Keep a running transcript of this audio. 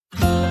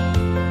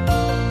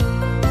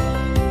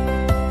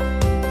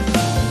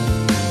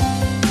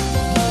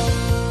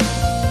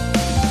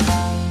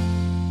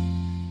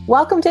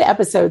Welcome to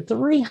episode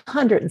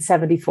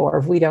 374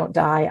 of We Don't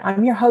Die.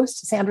 I'm your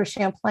host, Sandra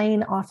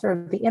Champlain, author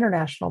of the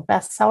international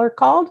bestseller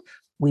called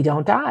We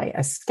Don't Die,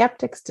 A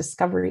Skeptic's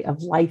Discovery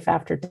of Life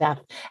After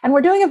Death. And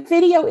we're doing a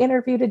video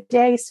interview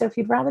today. So if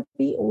you'd rather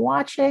be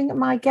watching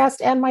my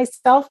guest and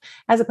myself,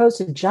 as opposed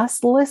to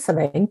just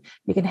listening,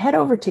 you can head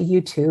over to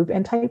YouTube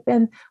and type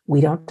in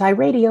We Don't Die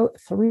Radio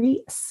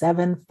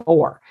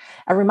 374.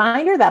 A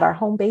reminder that our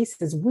home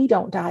base is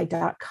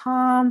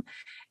wedon'tdie.com.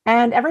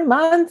 And every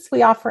month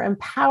we offer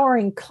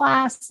empowering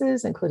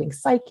classes, including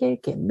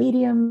psychic and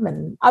medium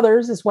and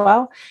others as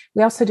well.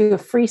 We also do a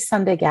free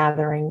Sunday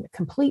gathering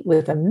complete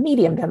with a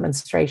medium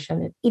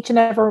demonstration in each and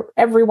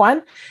every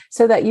one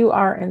so that you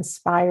are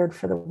inspired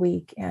for the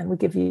week. And we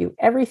give you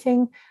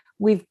everything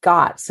we've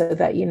got so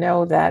that you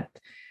know that,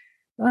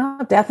 well,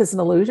 death is an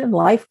illusion.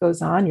 Life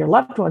goes on. Your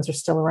loved ones are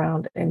still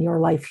around, and your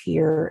life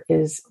here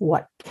is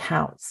what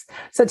counts.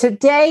 So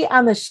today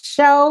on the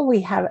show,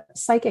 we have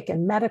psychic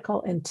and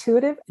medical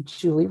intuitive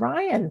Julie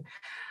Ryan.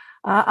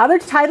 Other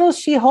titles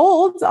she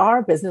holds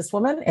are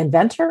businesswoman,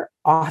 inventor,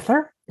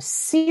 author,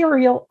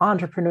 serial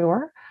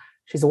entrepreneur.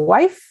 She's a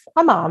wife,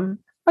 a mom,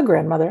 a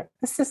grandmother,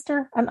 a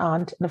sister, an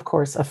aunt, and of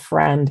course, a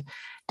friend.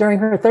 During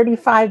her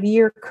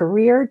 35-year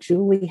career,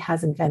 Julie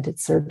has invented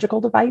surgical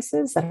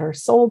devices that are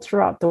sold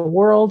throughout the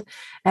world,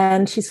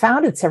 and she's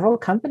founded several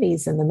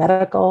companies in the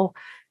medical,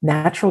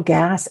 natural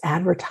gas,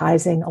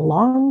 advertising,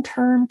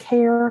 long-term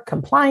care,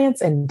 compliance,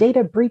 and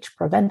data breach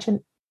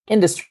prevention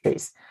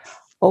industries.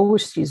 Oh,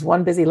 she's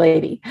one busy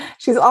lady.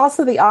 She's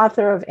also the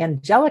author of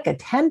Angelic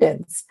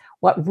Attendants,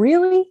 What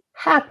Really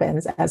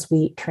Happens as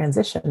We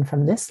Transition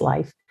from This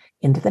Life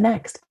into the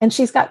Next. And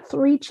she's got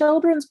 3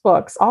 children's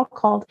books, all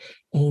called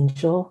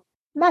Angel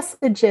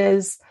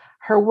Messages.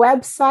 Her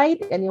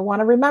website, and you'll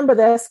want to remember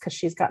this because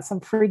she's got some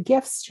free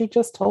gifts she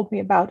just told me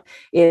about,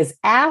 is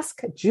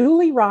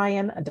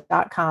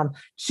askjulieryan.com.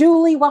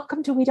 Julie,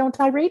 welcome to We Don't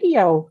Die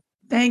Radio.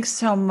 Thanks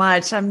so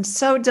much. I'm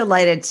so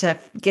delighted to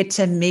get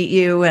to meet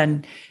you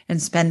and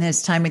spend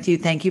this time with you.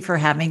 Thank you for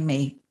having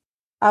me.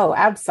 Oh,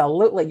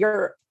 absolutely.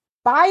 Your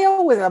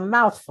bio was a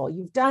mouthful.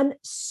 You've done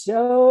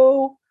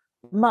so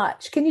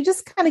much. Can you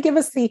just kind of give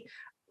us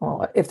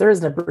if there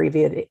is an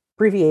abbreviated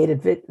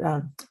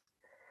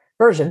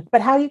version,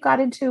 but how you got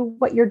into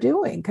what you're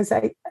doing? Because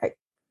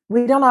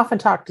we don't often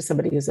talk to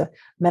somebody who's a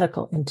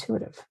medical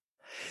intuitive.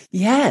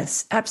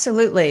 Yes,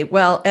 absolutely.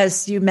 Well,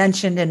 as you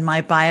mentioned in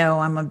my bio,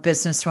 I'm a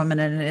businesswoman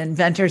and an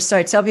inventor. So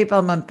I tell people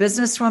I'm a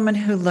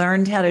businesswoman woo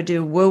learned how to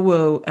do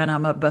woo-woo, and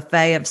I'm a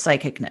buffet of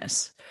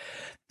psychicness.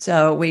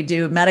 So I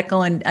do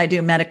medical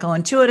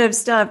intuitive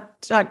stuff,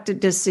 talk to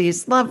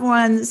deceased loved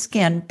ones,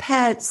 scan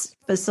pets,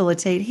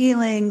 facilitate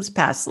healings,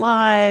 past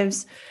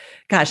lives.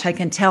 Gosh, I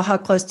can tell how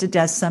close to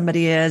death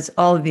somebody is,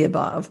 all of the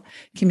above,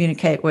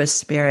 communicate with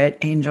spirit,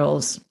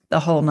 angels, the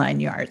whole 9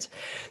 yards.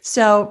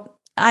 So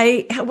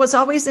I was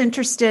always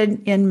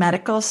interested in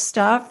medical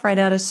stuff right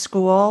out of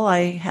school.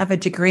 I have a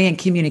degree in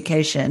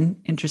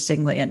communication,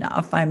 interestingly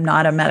enough. I'm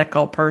not a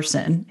medical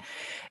person,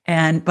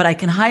 but I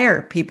can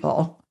hire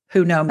people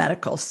who know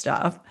medical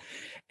stuff.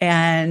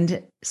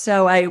 And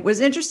so I was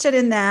interested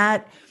in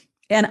that.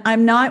 And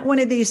I'm not one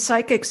of these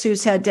psychics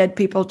who's had dead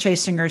people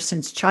chasing her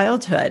since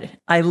childhood.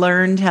 I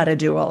learned how to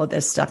do all of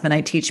this stuff, and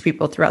I teach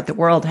people throughout the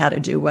world how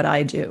to do what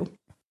I do.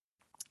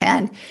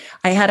 And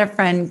I had a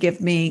friend give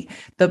me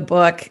the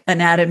book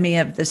Anatomy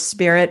of the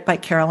Spirit by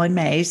Carolyn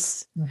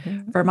Myss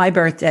for my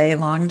birthday a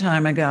long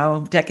time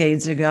ago,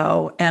 decades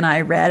ago. And I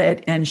read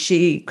it, and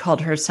she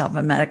called herself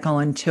a medical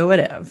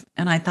intuitive.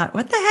 And I thought,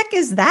 what the heck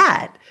is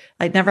that?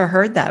 I'd never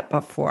heard that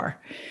before.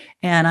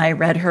 And I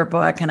read her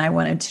book and I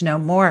wanted to know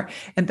more.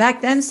 And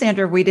back then,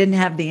 Sandra, we didn't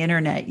have the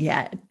internet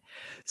yet.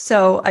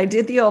 So I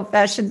did the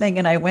old-fashioned thing,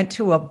 and I went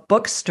to a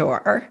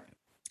bookstore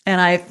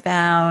and I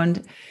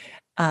found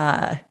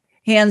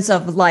Hands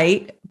of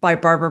Light by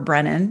Barbara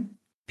Brennan,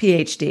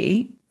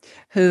 PhD,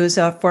 who's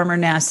a former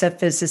NASA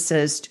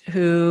physicist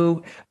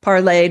who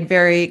parlayed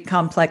very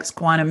complex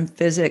quantum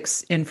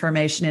physics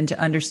information into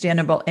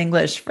understandable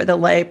English for the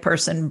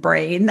layperson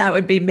brain. That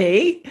would be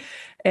me.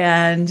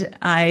 And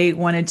I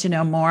wanted to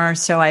know more.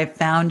 So I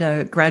found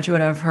a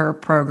graduate of her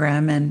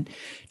program and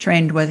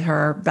trained with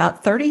her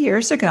about 30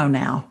 years ago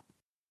now.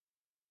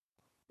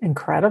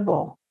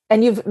 Incredible.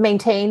 And you've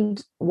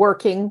maintained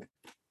working?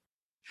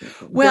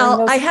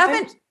 Well, I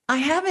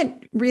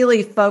haven't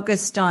really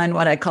focused on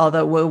what I call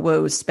the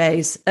woo-woo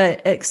space,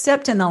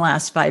 except in the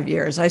last 5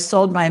 years. I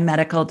sold my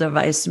medical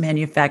device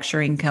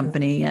manufacturing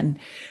company, and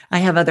I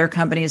have other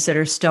companies that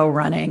are still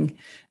running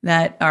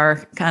that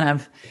are kind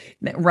of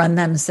run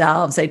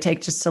themselves. They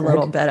take just a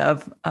little bit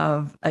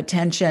of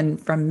attention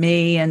from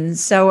me. And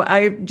so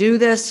I do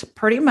this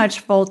pretty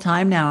much full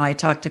time now. I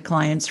talk to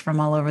clients from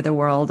all over the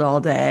world all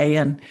day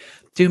and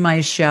do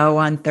my show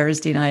on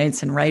Thursday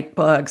nights and write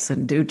books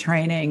and do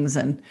trainings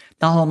and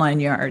the whole 9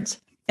 yards.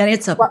 And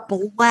it's a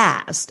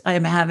blast. I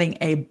am having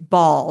a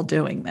ball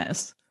doing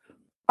this.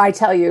 I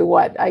tell you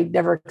what, I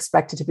never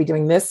expected to be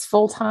doing this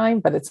full time,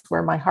 but it's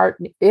where my heart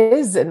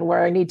is and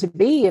where I need to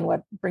be and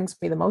what brings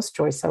me the most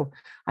joy. So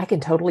I can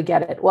totally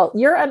get it. Well,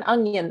 you're an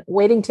onion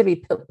waiting to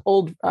be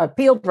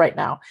peeled right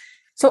now.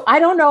 So I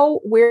don't know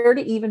where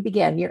to even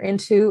begin. You're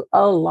into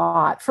a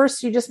lot.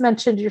 First, you just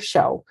mentioned your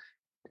show.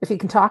 If you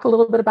can talk a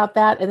little bit about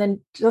that, and then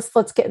just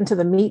let's get into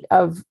the meat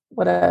of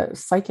what a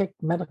psychic,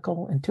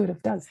 medical,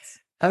 intuitive does.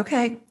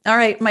 Okay. All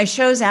right. My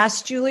show's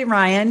Ask Julie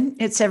Ryan.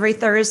 It's every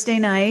Thursday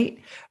night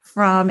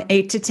from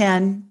 8 to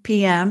 10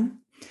 p.m.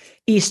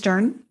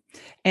 Eastern.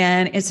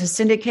 And it's a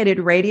syndicated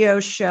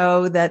radio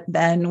show that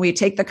then we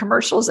take the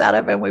commercials out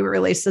of and we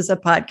release as a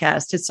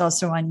podcast. It's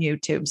also on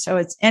YouTube. So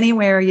it's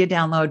anywhere you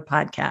download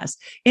podcasts.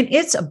 And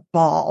it's a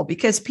ball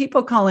because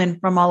people call in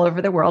from all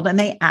over the world and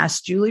they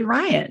ask Julie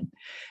Ryan.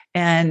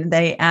 And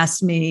they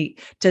asked me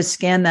to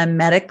scan them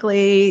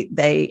medically.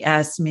 They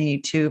asked me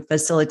to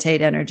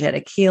facilitate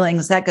energetic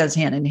healings. That goes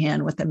hand in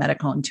hand with the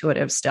medical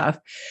intuitive stuff.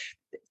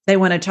 They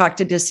want to talk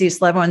to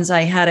deceased loved ones.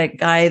 I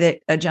had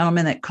a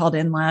gentleman that called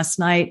in last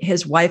night.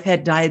 His wife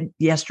had died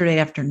yesterday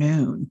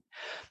afternoon.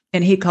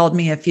 And he called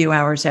me a few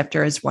hours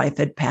after his wife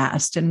had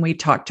passed. And we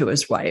talked to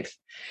his wife.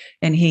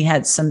 And he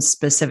had some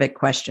specific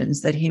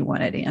questions that he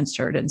wanted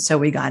answered. And so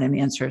we got him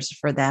answers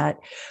for that.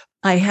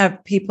 I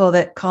have people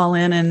that call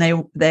in and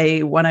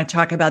they want to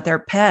talk about their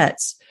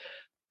pets.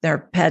 Their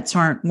pets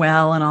aren't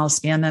well, and I'll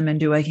scan them and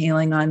do a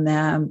healing on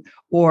them.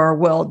 Or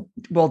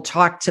we'll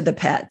talk to the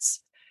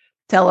pets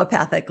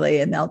telepathically,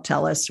 and they'll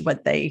tell us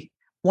what they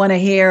want to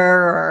hear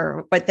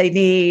or what they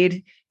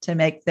need to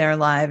make their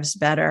lives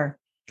better.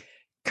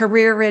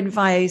 Career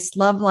advice,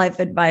 love life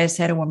advice.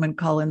 I had a woman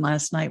call in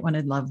last night,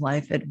 wanted love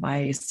life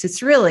advice.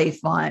 It's really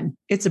fun.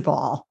 It's a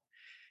ball.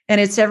 And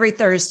it's every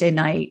Thursday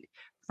night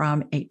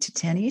from 8 to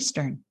 10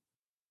 Eastern.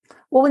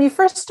 Well, when you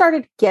first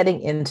started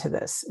getting into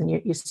this and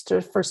you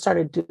first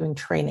started doing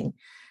training,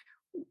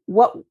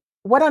 what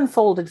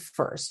unfolded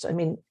first? I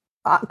mean,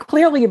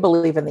 clearly you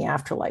believe in the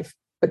afterlife,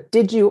 but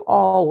did you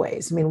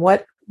always? I mean,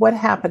 what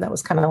happened that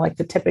was kind of like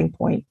the tipping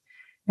point?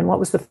 And what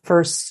was the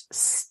first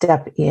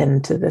step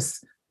into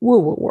this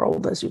woo-woo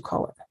world, as you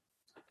call it?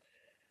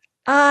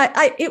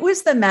 It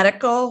was the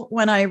medical.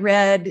 When I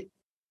read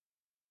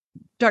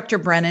Dr.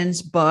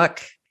 Brennan's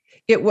book,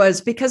 it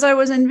was because I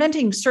was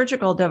inventing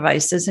surgical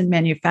devices and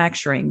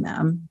manufacturing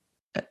them.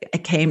 I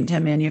came to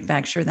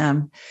manufacture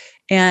them.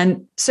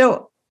 And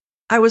so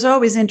I was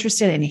always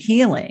interested in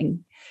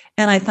healing.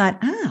 And I thought,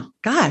 oh,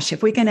 gosh,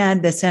 if we can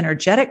add this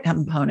energetic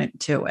component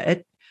to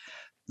it,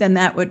 then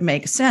that would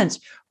make sense.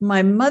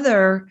 My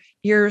mother,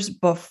 years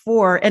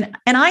before, and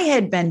I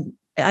had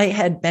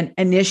been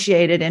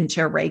initiated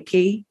into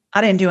Reiki.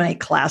 I didn't do any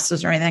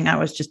classes or anything. I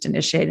was just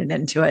initiated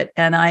into it.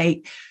 And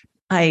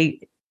I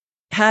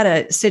had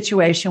a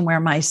situation where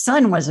my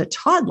son was a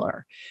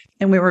toddler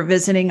and we were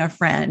visiting a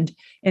friend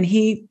and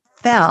he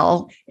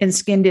fell and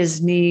skinned his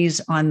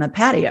knees on the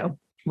patio.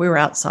 We were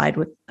outside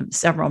with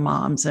several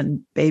moms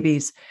and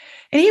babies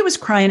and he was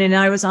crying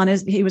and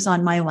he was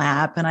on my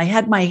lap and I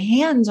had my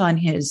hands on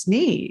his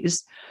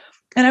knees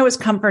and I was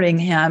comforting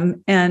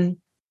him. And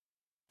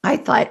I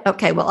thought,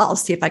 okay, well, I'll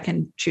see if I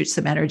can shoot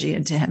some energy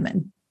into him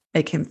and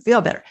make him feel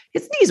better.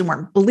 His knees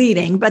weren't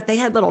bleeding, but they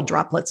had little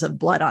droplets of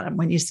blood on them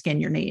when you skin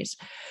your knees.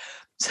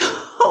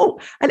 So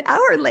an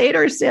hour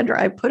later,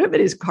 Sandra, I put him in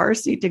his car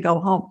seat to go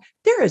home.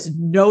 There is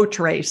no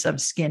trace of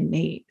skinned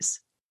knees.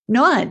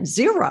 None,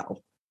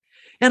 zero.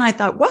 And I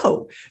thought,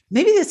 whoa,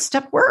 maybe this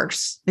stuff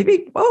works.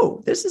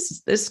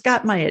 This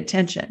got my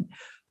attention.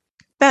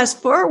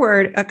 Fast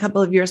forward a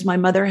couple of years, my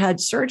mother had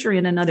surgery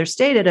in another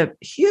state at a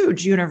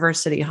huge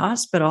university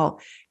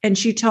hospital. And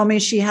she told me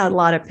she had a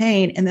lot of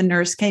pain. And the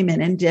nurse came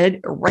in and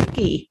did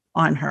Reiki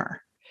on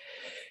her.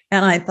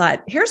 And I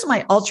thought, here's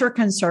my ultra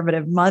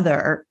conservative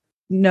mother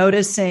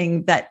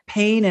noticing that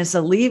pain is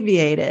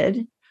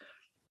alleviated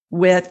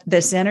with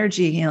this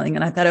energy healing.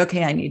 And I thought,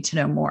 okay, I need to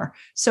know more.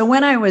 So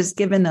when I was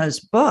given those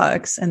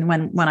books and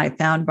when I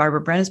found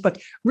Barbara Brennan's book,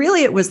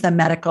 really it was the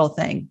medical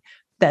thing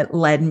that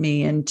led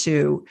me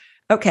into,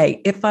 okay,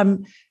 if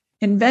I'm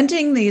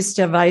inventing these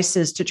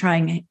devices to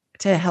trying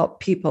to help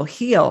people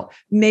heal,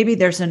 maybe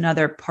there's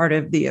another part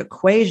of the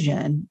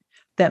equation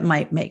that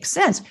might make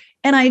sense.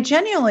 And I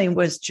genuinely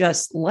was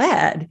just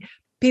led.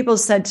 People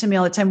said to me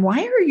all the time,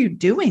 why are you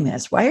doing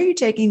this? Why are you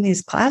taking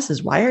these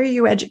classes? Why are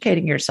you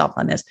educating yourself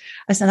on this?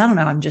 I said, I don't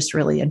know. I'm just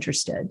really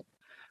interested.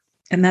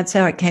 And that's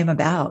how it came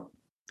about.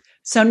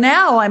 So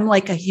now I'm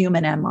like a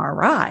human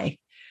MRI.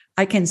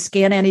 I can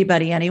scan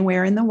anybody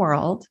anywhere in the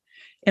world.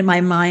 In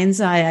my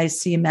mind's eye, I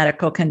see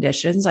medical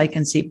conditions. I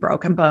can see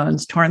broken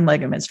bones, torn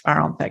ligaments,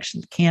 viral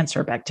infections,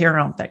 cancer,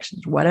 bacterial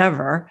infections,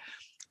 whatever.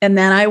 And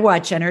then I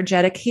watch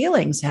energetic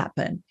healings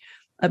happen.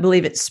 I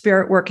believe it's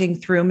spirit working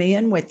through me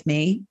and with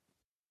me.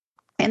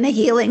 And the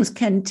healings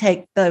can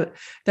take the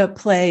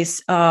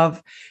place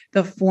of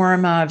the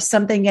form of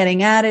something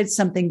getting added,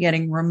 something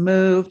getting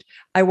removed.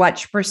 I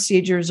watch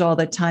procedures all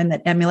the time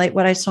that emulate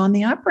what I saw in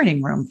the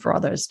operating room for all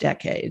those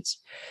decades.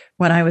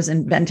 When I was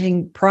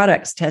inventing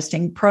products,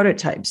 testing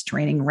prototypes,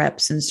 training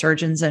reps and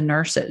surgeons and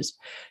nurses.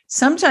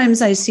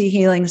 Sometimes I see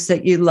healings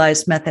that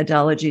utilize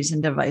methodologies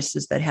and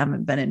devices that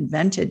haven't been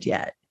invented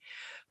yet.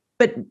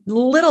 But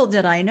little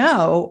did I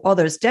know all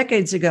those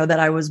decades ago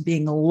that I was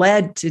being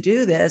led to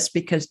do this,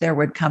 because there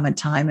would come a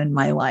time in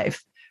my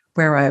life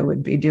where I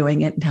would be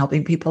doing it and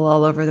helping people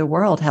all over the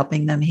world,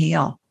 helping them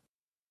heal.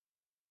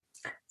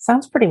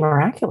 Sounds pretty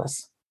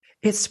miraculous.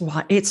 It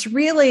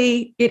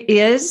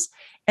is.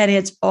 And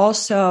it's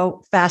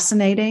also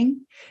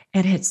fascinating,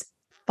 and it's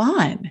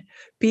fun,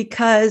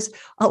 because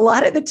a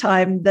lot of the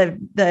time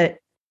the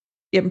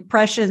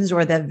impressions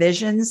or the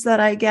visions that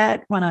I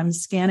get when I'm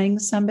scanning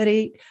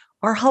somebody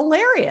are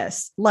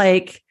hilarious.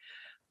 Like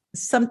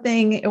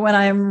something when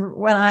I'm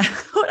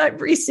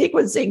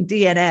resequencing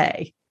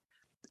DNA,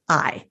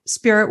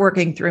 spirit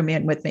working through me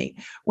and with me.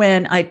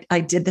 When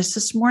I did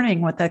this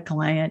morning with a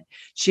client,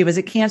 she was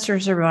a cancer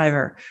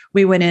survivor.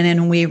 We went in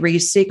and we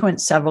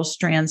resequenced several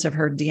strands of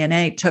her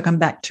DNA, took them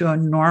back to a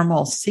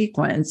normal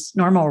sequence,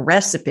 normal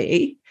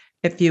recipe,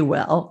 if you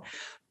will.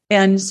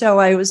 And so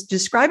I was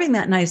describing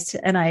that,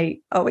 and I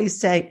always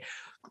say,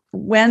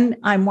 when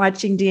I'm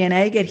watching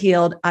DNA get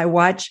healed, I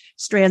watch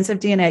strands of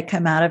DNA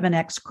come out of an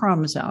X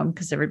chromosome,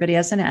 because everybody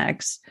has an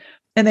X.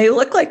 And they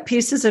look like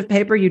pieces of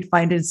paper you'd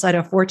find inside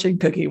a fortune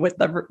cookie with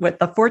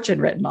the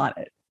fortune written on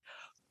it.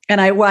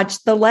 And I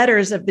watch the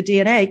letters of the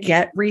DNA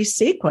get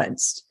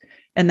resequenced.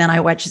 And then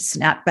I watch it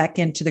snap back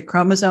into the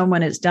chromosome.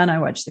 When it's done, I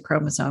watch the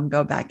chromosome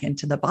go back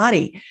into the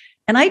body.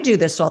 And I do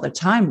this all the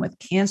time with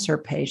cancer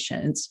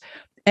patients.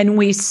 And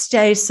we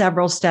stay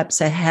several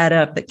steps ahead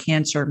of the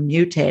cancer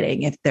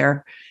mutating if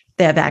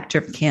they have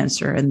active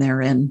cancer and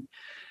they're in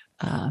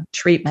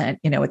treatment,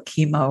 with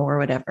chemo or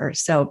whatever.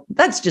 So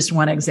that's just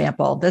one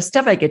example. The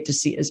stuff I get to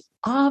see is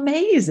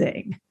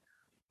amazing.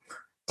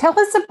 Tell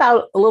us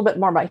a little bit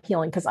more about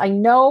healing, because I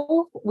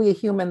know we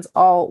humans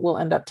all will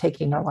end up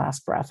taking our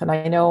last breath. And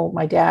I know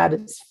my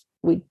dad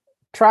we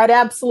tried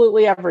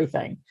absolutely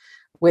everything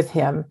with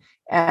him,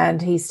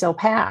 and he still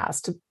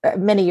passed.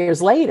 Many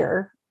years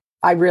later,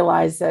 I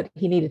realized that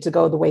he needed to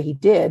go the way he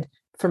did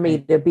for me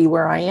to be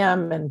where I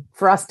am and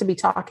for us to be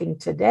talking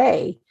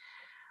today.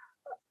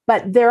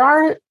 But there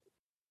are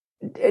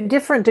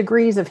different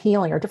degrees of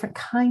healing, or different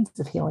kinds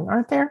of healing,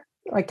 aren't there?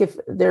 Like if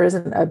there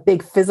isn't a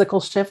big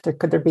physical shift, or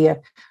could there be a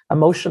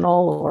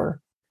emotional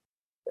or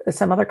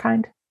some other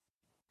kind?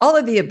 All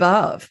of the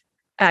above,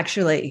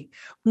 actually.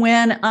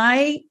 When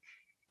I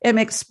am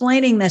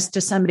explaining this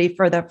to somebody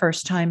for the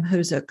first time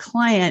who's a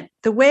client,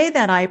 the way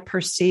that I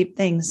perceive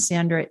things,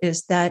 Sandra,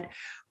 is that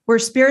we're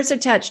spirits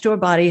attached to a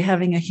body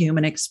having a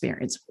human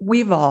experience.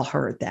 We've all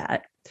heard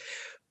that.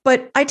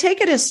 But I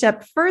take it a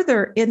step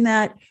further in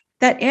that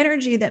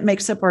energy that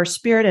makes up our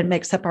spirit and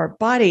makes up our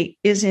body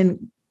is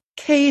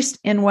encased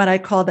in what I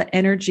call the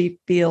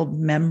energy field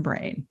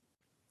membrane.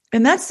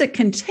 And that's the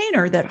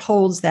container that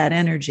holds that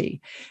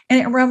energy. And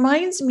it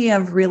reminds me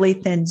of really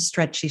thin,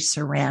 stretchy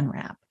saran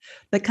wrap,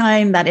 the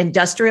kind, that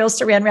industrial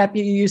saran wrap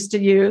you used to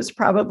use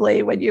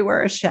probably when you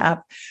were a chef,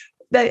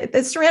 the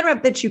saran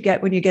wrap that you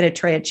get when you get a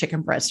tray of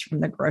chicken breasts from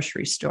the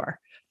grocery store.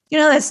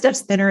 That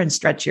stuff's thinner and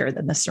stretchier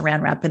than the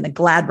saran wrap in the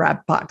Glad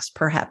wrap box,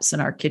 perhaps in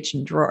our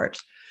kitchen drawers.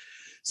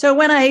 So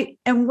when I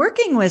am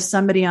working with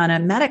somebody on a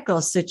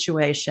medical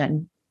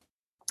situation,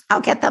 I'll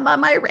get them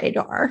on my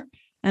radar.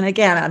 And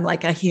again, I'm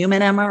like a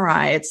human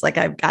MRI. It's like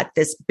I've got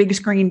this big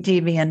screen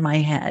TV in my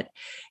head,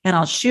 and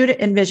I'll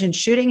envision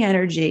shooting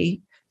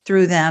energy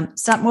through them.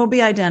 Something will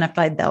be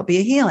identified. There'll be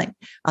a healing.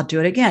 I'll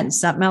do it again.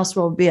 Something else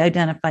will be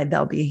identified.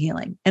 There'll be a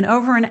healing. And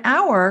over an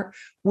hour,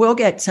 we'll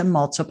get to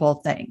multiple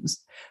things.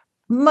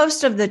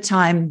 Most of the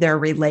time they're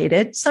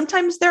related.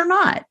 Sometimes they're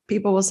not.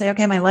 People will say,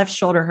 okay, my left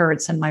shoulder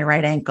hurts and my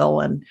right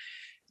ankle and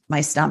my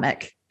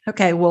stomach.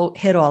 Okay, we'll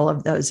hit all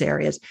of those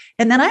areas.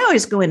 And then I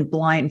always go in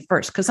blind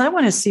first, because I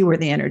want to see where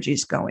the energy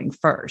is going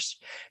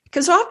first.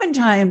 Because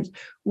oftentimes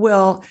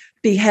we'll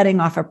be heading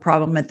off a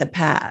problem at the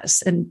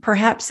past, and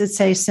perhaps it's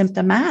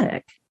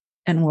asymptomatic,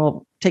 and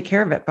we'll take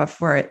care of it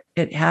before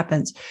it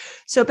happens.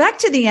 So back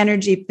to the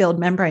energy field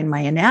membrane,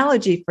 my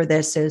analogy for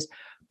this is,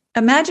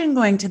 imagine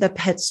going to the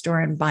pet store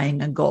and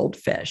buying a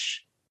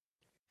goldfish.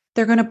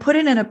 They're going to put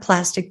it in a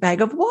plastic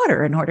bag of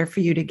water in order for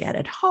you to get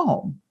it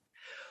home.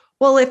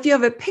 Well, if you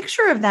have a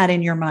picture of that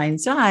in your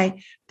mind's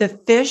eye, the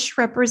fish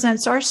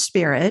represents our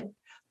spirit,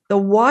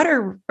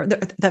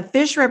 the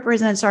fish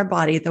represents our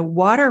body, the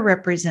water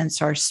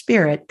represents our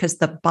spirit, because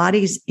the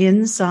body's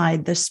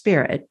inside the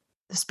spirit.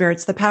 The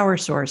spirit's the power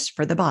source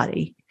for the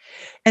body.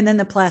 And then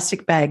the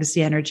plastic bag's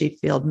the energy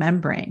field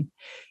membrane.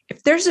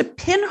 If there's a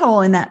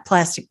pinhole in that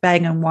plastic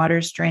bag and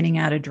water's draining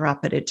out a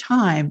drop at a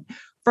time,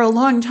 for a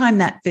long time,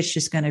 that fish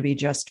is going to be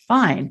just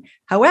fine.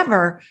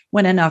 However,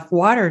 when enough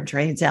water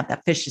drains out,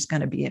 that fish is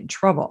going to be in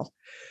trouble.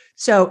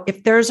 So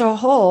if there's a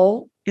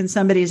hole in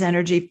somebody's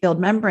energy field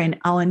membrane,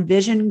 I'll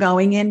envision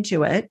going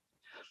into it,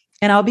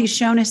 and I'll be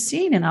shown a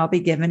scene, and I'll be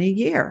given a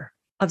year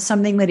of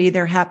something that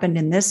either happened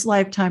in this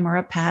lifetime or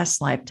a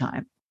past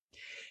lifetime.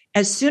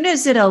 As soon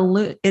as it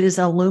is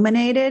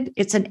illuminated,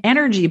 it's an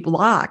energy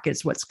block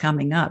is what's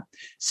coming up.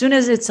 As soon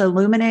as it's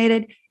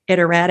illuminated, it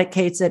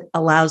eradicates it,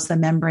 allows the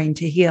membrane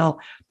to heal,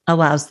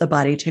 allows the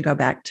body to go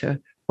back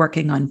to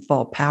working on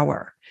full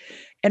power.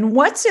 And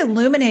what's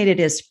illuminated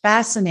is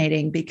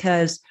fascinating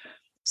because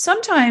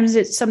sometimes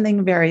it's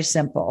something very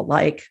simple,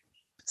 like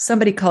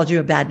somebody called you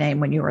a bad name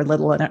when you were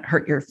little and it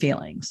hurt your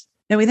feelings.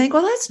 And we think,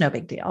 well, that's no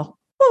big deal.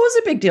 Well, it was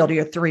a big deal to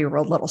your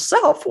 3-year-old little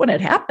self when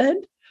it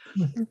happened.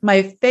 Mm-hmm.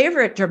 My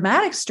favorite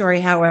dramatic story,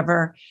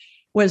 however,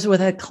 was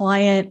with a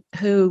client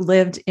who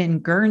lived in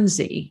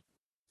Guernsey.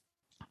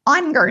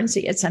 On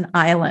Guernsey, it's an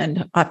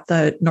island off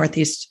the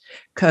northeast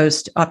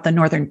coast, off the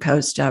northern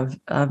coast of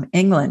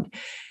England.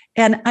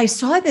 And I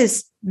saw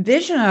this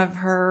vision of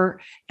her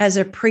as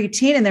a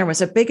preteen, and there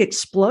was a big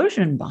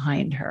explosion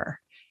behind her.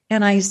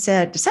 And I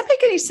said, does that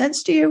make any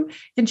sense to you?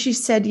 And she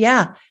said,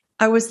 yeah,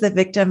 I was the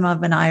victim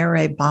of an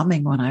IRA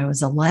bombing when I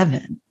was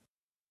 11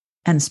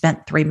 and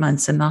spent 3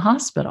 months in the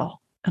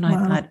hospital. And I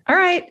thought, all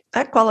right,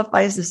 that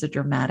qualifies as a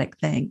dramatic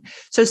thing.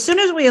 So as soon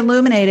as we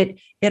illuminate it,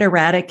 it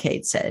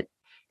eradicates it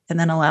and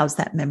then allows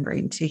that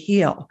membrane to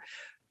heal.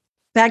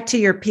 Back to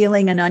your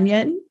peeling an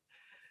onion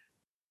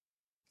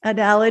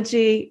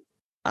analogy.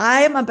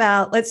 I am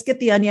about, let's get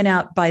the onion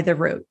out by the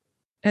root.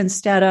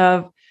 Instead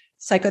of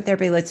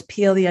psychotherapy, let's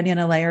peel the onion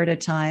a layer at a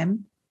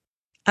time.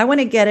 I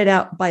want to get it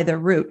out by the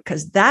root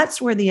because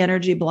that's where the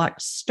energy block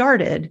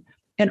started,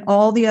 and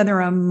all the other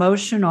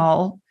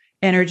emotional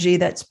energy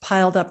that's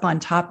piled up on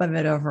top of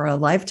it over a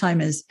lifetime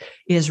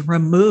is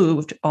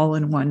removed all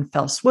in one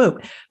fell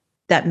swoop.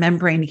 That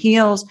membrane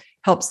heals,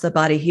 helps the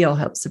body heal,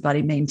 helps the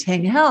body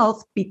maintain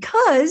health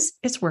because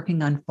it's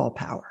working on full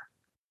power.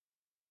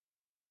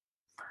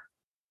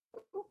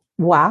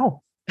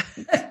 Wow.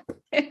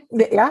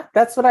 Yeah,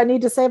 that's what I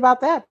need to say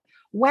about that.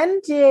 When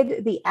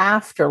did the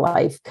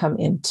afterlife come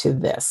into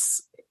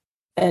this?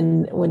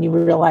 And when you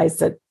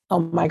realized that, oh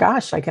my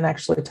gosh, I can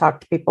actually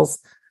talk to people's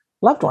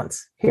loved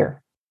ones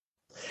here.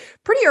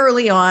 Pretty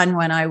early on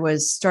when I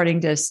was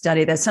starting to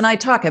study this, and I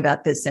talk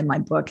about this in my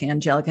book,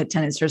 Angelica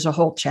Tenants, there's a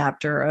whole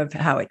chapter of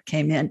how it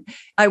came in.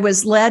 I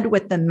was led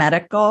with the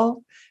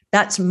medical.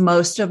 That's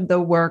most of the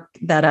work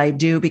that I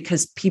do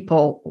because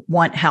people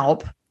want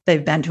help.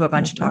 They've been to a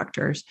bunch of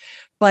doctors.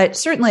 But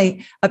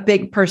certainly a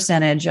big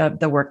percentage of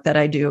the work that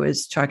I do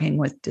is talking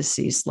with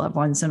deceased loved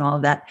ones and all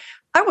of that.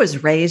 I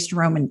was raised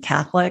Roman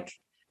Catholic,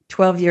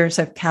 12 years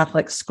of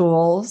Catholic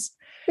schools.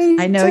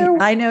 I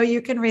know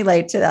you can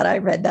relate to that. I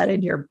read that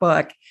in your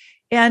book.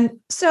 And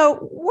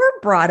so we're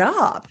brought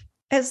up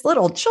as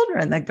little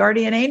children, the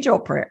guardian angel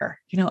prayer,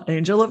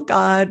 angel of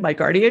God, my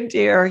guardian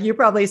dear. You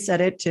probably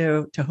said it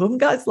too, to whom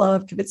God's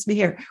love commits me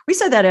here. We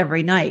said that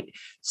every night.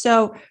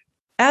 So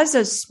as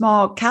a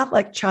small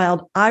Catholic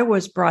child, I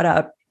was brought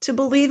up to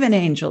believe in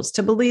angels,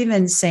 to believe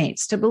in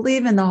saints, to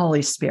believe in the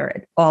Holy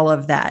Spirit, all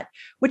of that,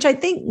 which I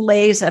think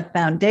lays a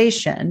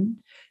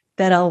foundation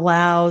that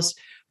allows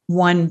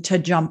one to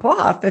jump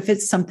off if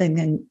it's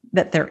something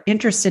that they're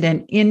interested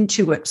in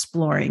into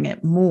exploring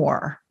it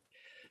more.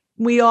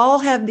 We all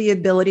have the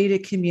ability to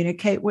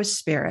communicate with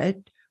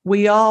spirit.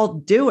 We all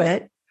do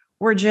it.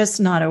 We're just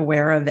not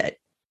aware of it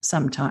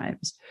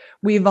sometimes.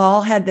 We've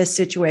all had this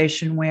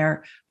situation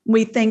where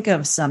we think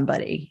of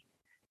somebody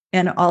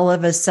and all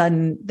of a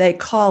sudden they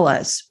call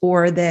us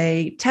or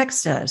they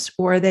text us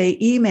or they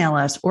email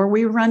us or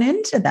we run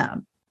into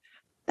them.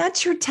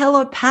 That's your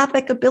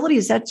telepathic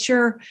abilities. That's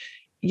your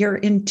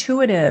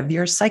intuitive,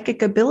 your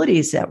psychic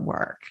abilities at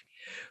work.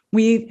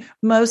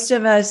 Most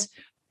of us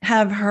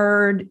have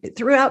heard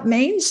throughout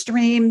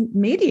mainstream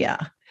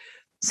media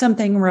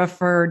something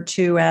referred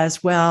to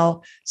as,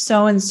 well,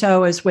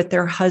 so-and-so is with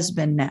their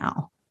husband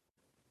now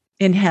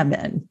in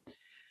heaven.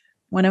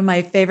 One of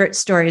my favorite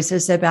stories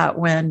is about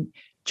when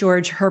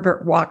George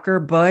Herbert Walker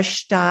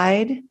Bush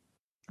died,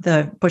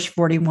 the Bush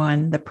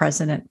 41,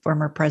 the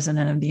former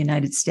president of the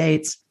United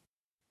States.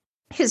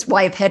 His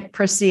wife had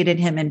preceded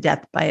him in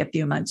death by a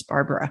few months,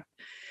 Barbara.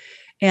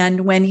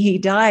 And when he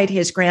died,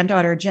 his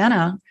granddaughter,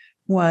 Jenna,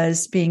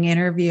 was being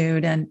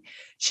interviewed. And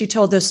she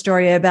told the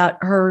story about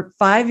her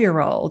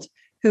 5-year-old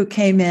who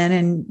came in,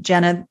 and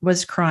Jenna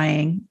was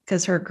crying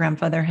because her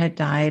grandfather had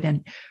died.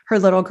 And her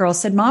little girl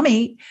said,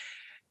 Mommy,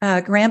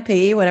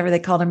 Grampy, whatever they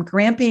called him,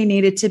 Grampy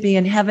needed to be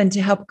in heaven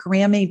to help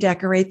Grammy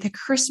decorate the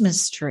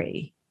Christmas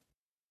tree.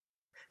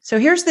 So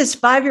here's this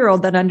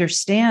 5-year-old that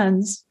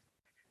understands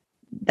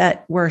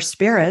that we're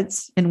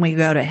spirits and we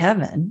go to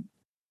heaven.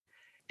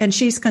 And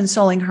she's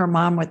consoling her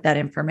mom with that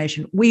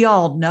information. We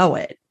all know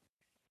it.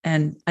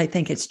 And I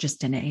think it's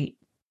just innate.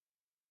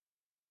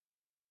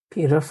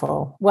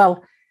 Beautiful.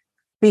 Well,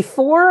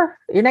 before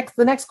the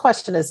next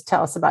question is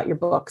tell us about your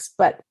books,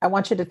 but I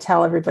want you to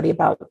tell everybody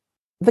about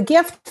the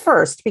gift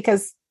first,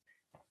 because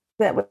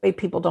that way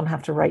people don't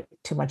have to write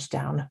too much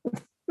down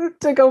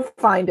to go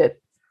find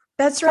it.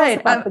 That's right.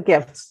 About the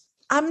gifts.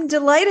 I'm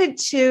delighted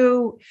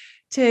to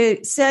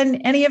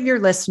send any of your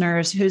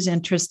listeners who's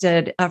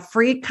interested a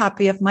free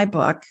copy of my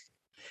book.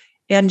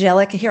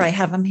 Angelica, here, I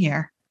have them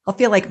here. I'll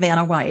feel like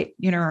Vanna White,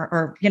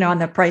 or on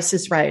The Price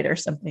is Right or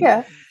something.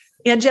 Yeah.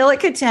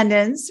 Angelic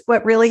attendants,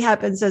 what really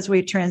happens as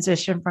we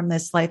transition from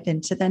this life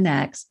into the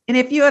next. And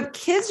if you have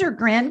kids or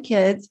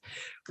grandkids,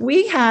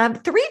 we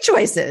have three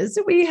choices.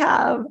 We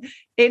have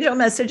angel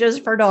messages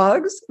for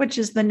dogs, which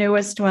is the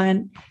newest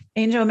one.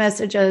 Angel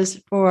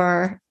messages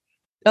for,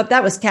 oh,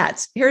 that was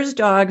cats. Here's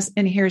dogs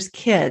and here's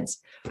kids.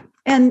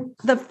 And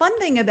the fun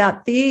thing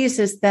about these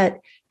is that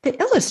the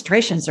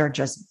illustrations are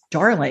just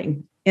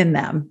darling in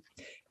them.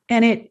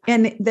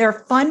 And they're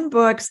fun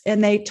books,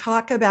 and they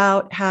talk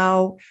about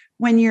how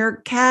when your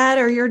cat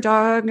or your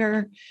dog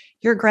or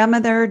your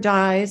grandmother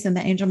dies, and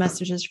the angel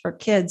messages for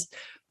kids,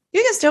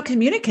 you can still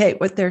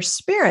communicate with their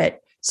spirit.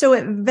 So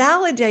it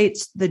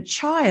validates the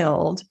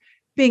child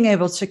being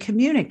able to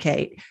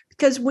communicate,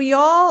 because we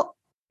all,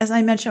 as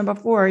I mentioned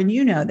before, and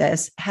you know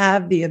this,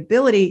 have the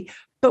ability,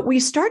 but we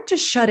start to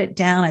shut it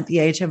down at the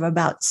age of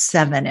about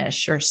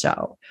 7-ish or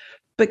so,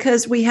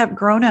 because we have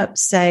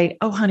grown-ups say,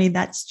 oh, honey,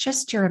 that's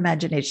just your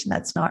imagination.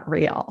 That's not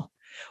real.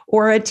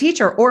 Or a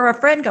teacher or a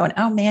friend going,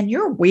 oh, man,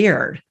 you're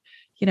weird.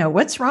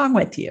 What's wrong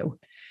with you?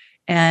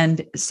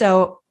 And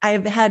so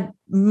I've had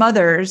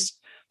mothers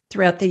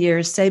throughout the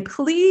years say,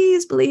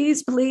 please,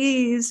 please,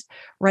 please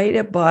write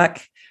a book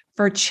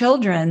for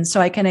children so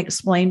I can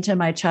explain to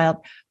my child,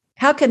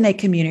 how can they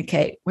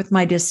communicate with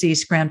my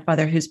deceased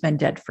grandfather who's been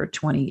dead for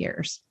 20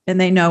 years? And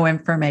they know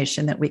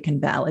information that we can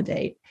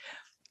validate.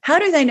 How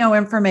do they know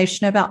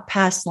information about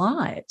past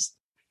lives?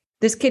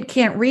 This kid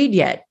can't read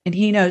yet, and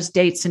he knows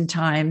dates and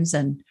times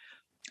and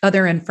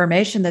other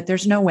information that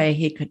there's no way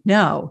he could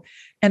know.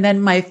 And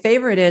then my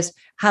favorite is,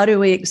 how do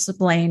we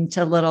explain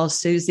to little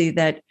Susie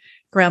that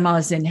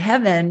grandma's in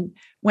heaven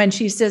when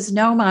she says,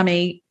 no,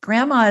 mommy,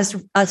 grandma's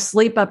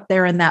asleep up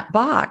there in that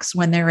box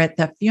when they're at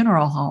the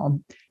funeral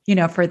home,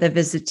 for the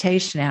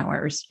visitation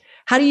hours?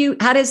 How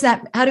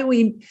do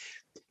we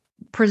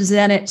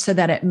present it so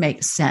that it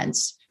makes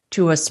sense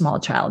to a small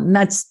child? And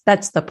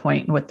that's the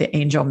point with the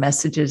Angel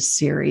Messages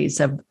series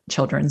of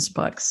children's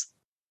books.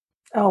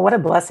 Oh, what a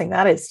blessing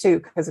that is too.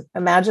 Because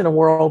imagine a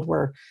world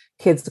where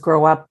kids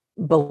grow up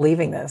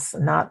believing this,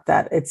 not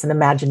that it's an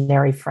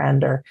imaginary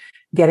friend, or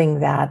getting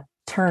that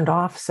turned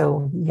off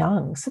so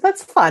young. So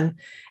that's fun.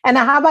 And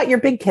how about your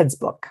big kids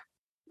book?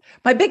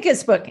 My big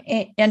kids book,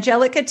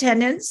 Angelic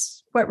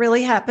Attendants, What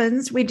Really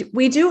Happens. We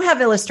do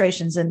have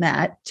illustrations in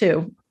that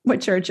too,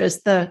 which are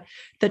just the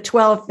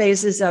 12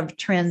 phases of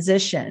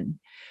transition.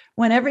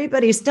 When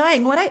everybody's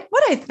dying, what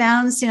I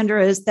found,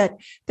 Sandra, is that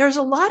there's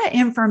a lot of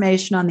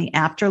information on the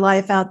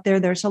afterlife out there.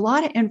 There's a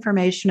lot of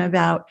information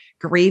about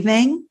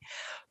grieving,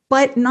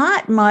 but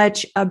not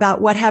much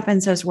about what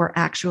happens as we're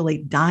actually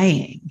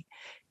dying.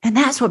 And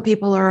that's what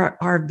people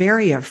are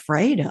very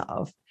afraid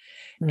of.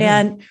 Mm.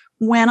 And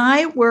when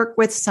I work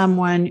with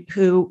someone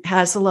who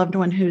has a loved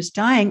one who's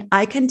dying,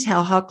 I can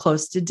tell how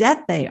close to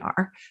death they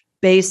are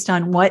based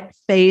on what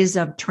phase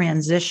of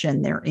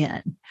transition they're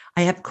in.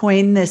 I have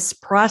coined this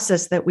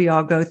process that we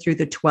all go through,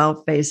 the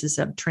 12 phases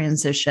of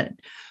transition.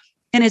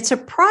 And it's a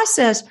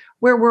process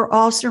where we're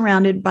all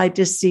surrounded by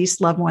deceased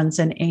loved ones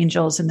and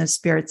angels and the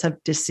spirits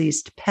of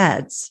deceased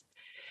pets.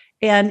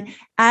 And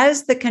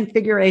as the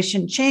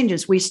configuration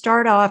changes, we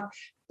start off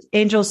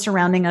angels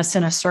surrounding us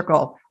in a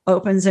circle,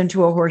 opens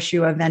into a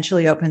horseshoe,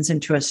 eventually opens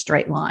into a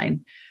straight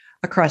line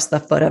across the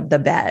foot of the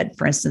bed.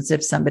 For instance,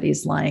 if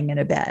somebody's lying in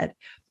a bed.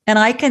 And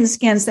I can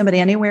scan somebody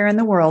anywhere in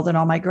the world, and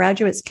all my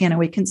graduates can, and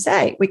we can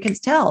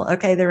tell,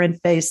 okay, they're in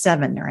phase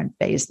 7, they're in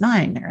phase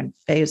 9, they're in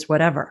phase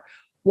whatever.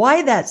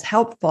 Why that's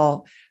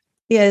helpful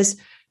is,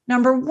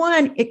 number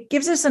one, it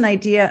gives us an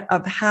idea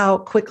of how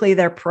quickly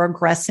they're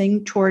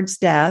progressing towards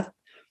death,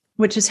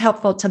 which is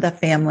helpful to the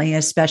family,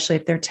 especially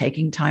if they're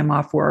taking time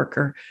off work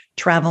or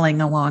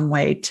traveling a long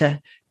way to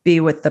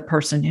be with the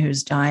person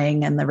who's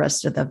dying and the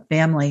rest of the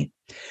family.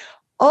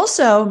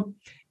 Also,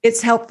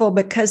 it's helpful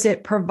because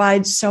it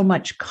provides so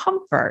much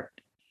comfort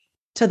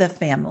to the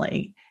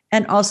family.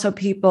 And also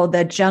people,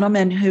 the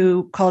gentleman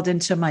who called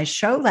into my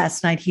show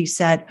last night, he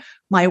said,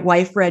 my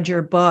wife read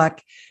your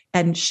book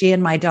and she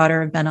and my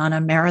daughter have been on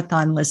a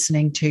marathon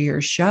listening to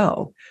your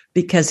show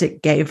because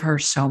it gave her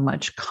so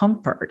much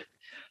comfort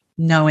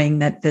knowing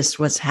that this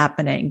was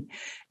happening.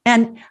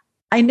 And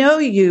I know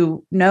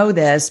you know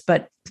this,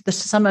 but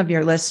some of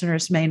your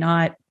listeners may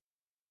not.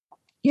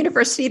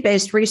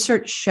 University-based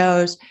research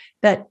shows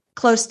that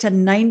close to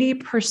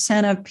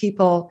 90% of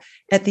people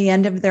at the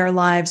end of their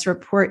lives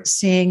report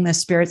seeing the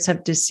spirits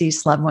of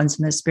deceased loved ones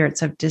and the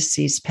spirits of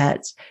deceased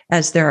pets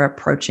as they're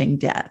approaching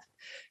death.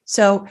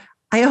 So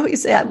I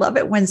always say I love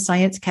it when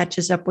science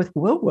catches up with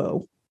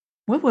woo-woo.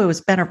 Woo-woo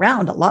has been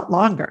around a lot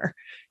longer,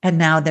 and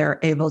now they're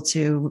able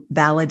to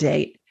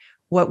validate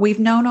what we've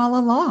known all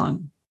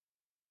along.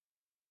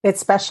 It's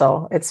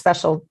special. It's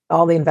special.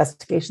 All the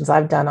investigations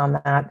I've done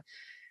on that.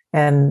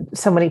 And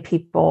so many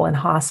people in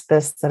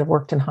hospice that have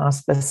worked in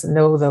hospice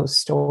know those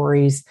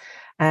stories.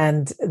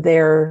 And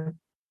they're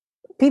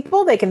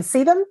people, they can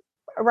see them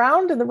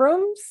around in the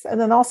rooms. And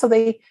then also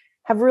they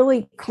have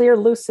really clear,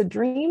 lucid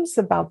dreams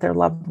about their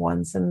loved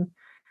ones. And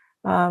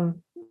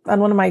on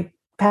one of my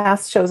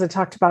past shows, I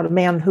talked about a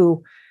man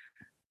who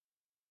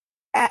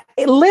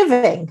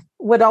living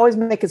would always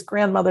make his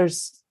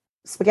grandmother's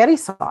spaghetti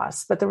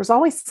sauce, but there was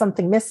always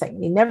something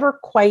missing. He never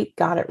quite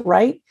got it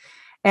right.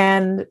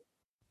 And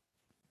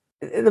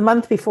the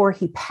month before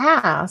he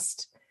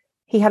passed,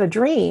 he had a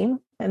dream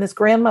and his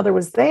grandmother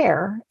was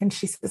there. And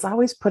she says, I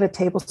always put a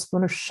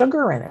tablespoon of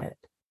sugar in it.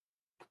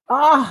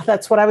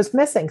 That's what I was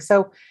missing.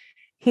 So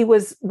he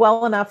was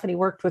well enough and he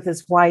worked with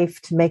his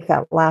wife to make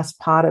that last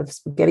pot of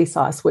spaghetti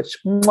sauce, which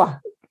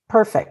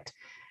perfect.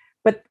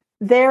 But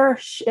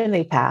and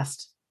he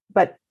passed,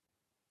 but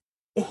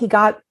he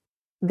got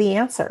the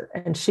answer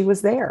and she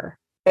was there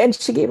and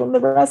she gave him the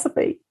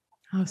recipe.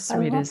 How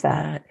sweet is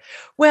that?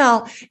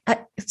 Well,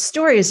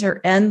 stories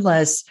are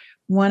endless.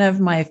 One of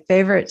my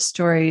favorite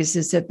stories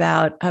is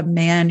about a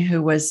man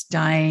who was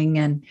dying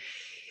and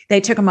they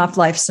took him off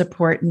life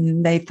support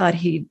and they thought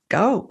he'd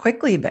go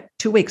quickly, but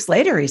 2 weeks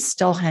later, he's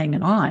still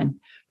hanging on.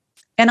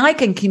 And I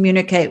can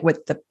communicate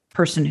with the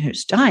person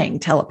who's dying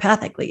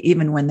telepathically,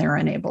 even when they're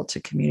unable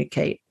to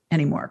communicate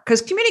anymore.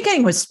 Because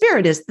communicating with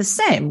spirit is the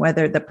same,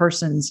 whether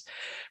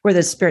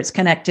the spirit's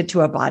connected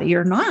to a body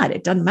or not.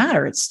 It doesn't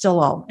matter. It's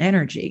still all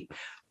energy.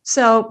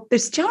 So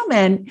this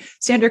gentleman,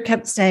 Sandra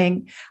kept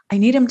saying, I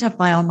need him to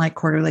file my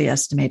quarterly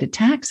estimated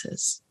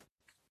taxes.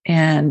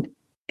 And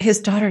his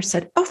daughter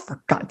said, oh,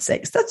 for God's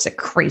sakes, that's the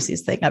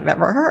craziest thing I've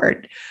ever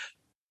heard.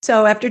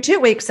 So after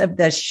 2 weeks of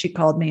this, she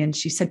called me and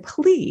she said,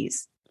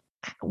 please,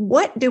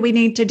 what do we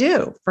need to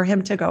do for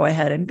him to go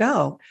ahead and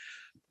go?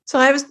 So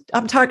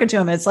I'm talking to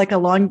him. It's like a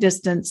long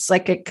distance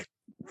psychic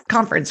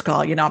conference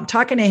call. I'm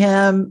talking to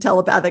him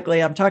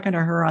telepathically. I'm talking to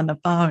her on the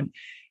phone.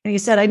 And he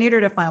said, I need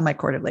her to file my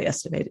quarterly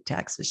estimated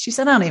taxes. She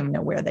said, I don't even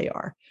know where they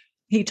are.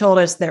 He told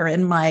us they're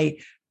in my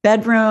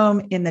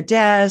bedroom, in the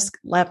desk,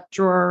 left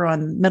drawer,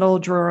 middle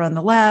drawer on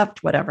the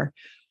left, whatever.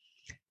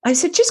 I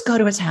said, just go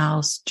to his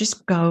house.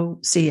 Just go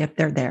see if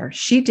they're there.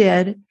 She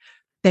did.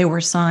 They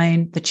were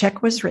signed. The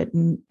check was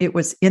written. It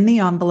was in the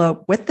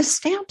envelope with the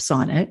stamps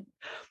on it.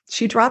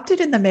 She dropped it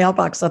in the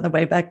mailbox on the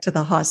way back to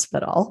the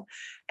hospital.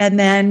 And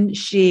then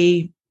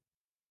she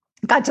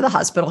got to the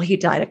hospital. He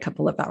died a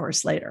couple of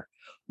hours later.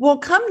 Well,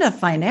 come to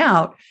find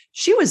out,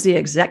 she was the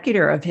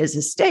executor of his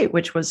estate,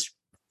 which was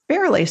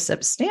fairly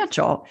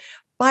substantial.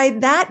 By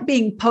that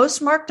being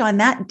postmarked on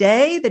that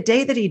day, the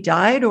day that he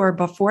died or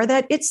before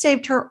that, it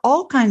saved her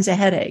all kinds of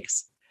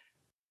headaches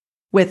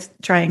with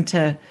trying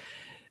to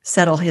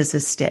settle his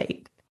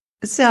estate.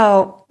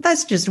 So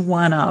that's just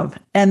one of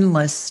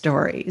endless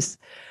stories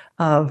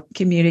of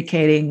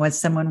communicating with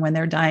someone when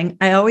they're dying.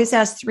 I always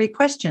ask 3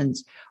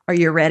 questions. Are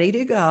you ready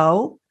to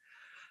go?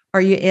 Are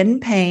you in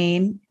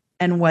pain?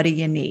 And what do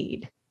you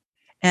need?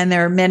 And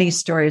there are many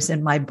stories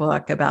in my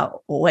book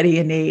about what do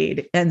you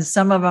need? And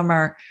some of them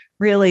are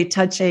really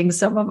touching.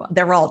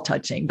 They're all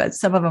touching, but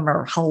some of them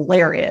are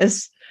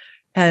hilarious.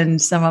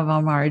 And some of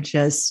them are you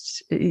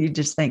just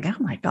think, oh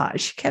my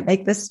gosh, you can't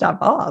make this stuff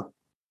up.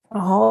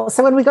 Oh,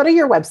 so when we go to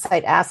your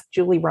website,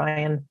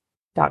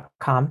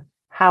 askjulieryan.com,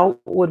 how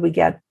would we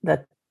get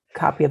the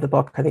copy of the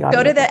book or the audio?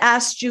 Go to the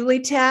Ask Julie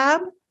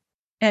tab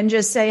and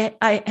just say,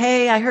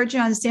 hey, I heard you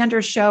on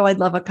Sandra's show. I'd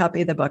love a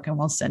copy of the book. And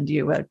we'll send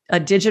you a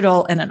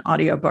digital and an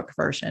audiobook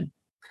version.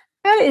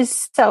 That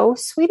is so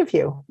sweet of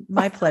you.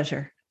 My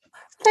pleasure.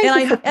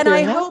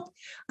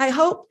 I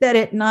hope that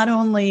it not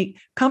only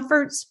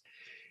comforts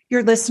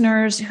your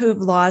listeners who've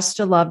lost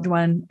a loved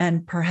one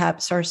and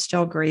perhaps are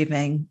still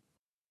grieving,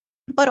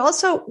 but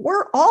also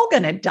we're all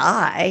going to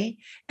die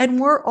and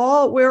we're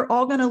all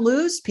going to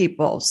lose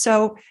people.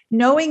 So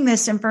knowing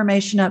this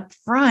information up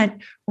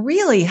front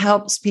really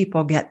helps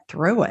people get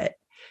through it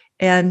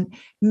and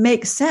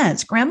make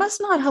sense. Grandma's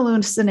not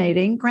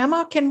hallucinating.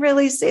 Grandma can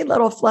really see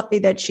little Fluffy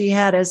that she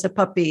had as a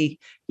puppy,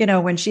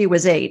 when she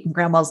was 8 and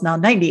grandma's now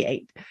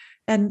 98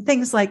 and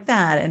things like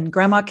that. And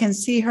grandma can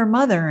see her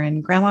mother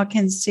and grandma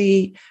can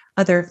see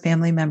other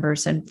family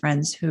members and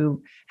friends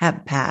who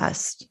have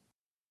passed.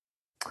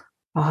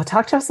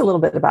 Talk to us a little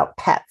bit about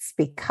pets,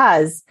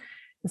 because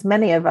as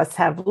many of us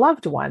have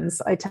loved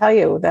ones, I tell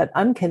you that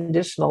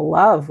unconditional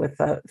love with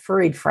a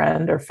furried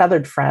friend or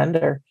feathered friend,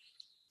 or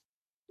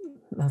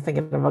I'm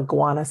thinking of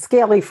iguana,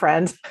 scaly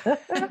friend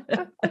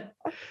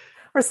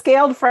or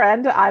scaled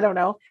friend, I don't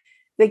know.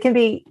 They can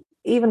be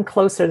even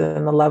closer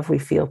than the love we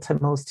feel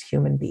to most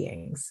human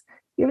beings. Do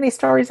you have any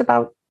stories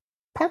about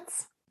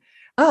pets?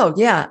 Oh,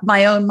 yeah.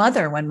 My own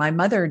mother, when my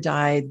mother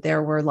died,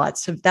 there were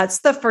that's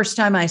the first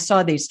time I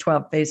saw these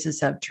 12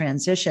 phases of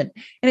transition.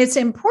 And it's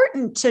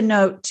important to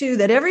note, too,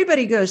 that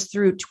everybody goes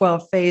through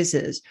 12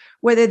 phases,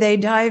 whether they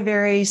die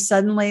very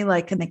suddenly,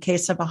 like in the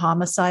case of a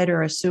homicide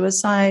or a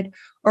suicide,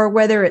 or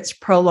whether it's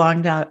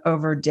prolonged out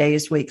over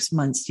days, weeks,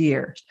 months,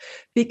 years,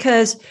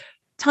 because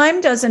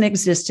time doesn't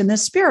exist in the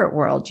spirit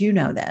world. You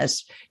know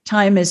this.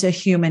 Time is a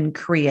human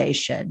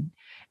creation.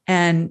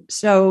 And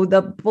so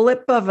the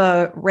blip of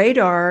a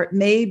radar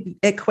may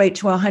equate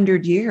to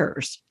 100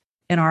 years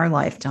in our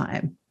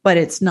lifetime, but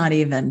it's not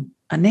even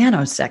a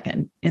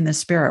nanosecond in the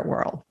spirit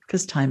world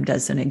because time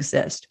doesn't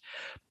exist.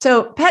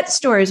 So pet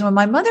stories, when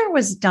my mother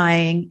was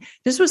dying,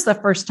 this was the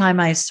first time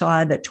I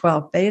saw the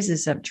 12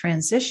 phases of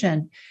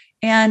transition.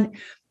 And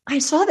I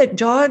saw that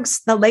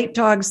dogs, the late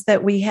dogs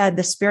that we had,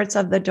 the spirits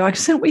of the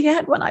dogs that we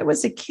had when I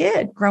was a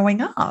kid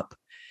growing up.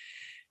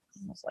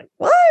 I was like,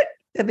 what?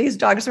 And these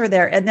dogs were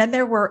there. And then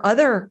there were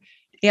other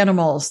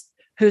animals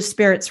whose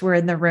spirits were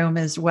in the room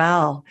as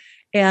well.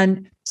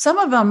 And some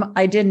of them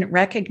I didn't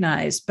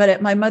recognize, but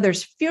at my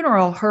mother's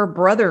funeral, her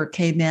brother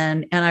came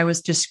in and I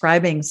was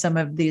describing some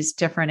of these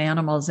different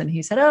animals. And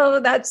he said, oh,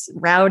 that's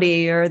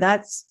Rowdy, or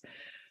that's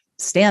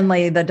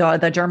Stanley, the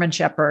dog, the German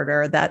Shepherd,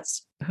 or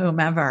that's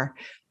whomever.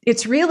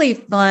 It's really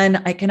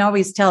fun. I can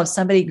always tell if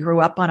somebody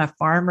grew up on a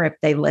farm or if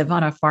they live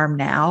on a farm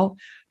now,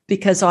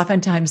 because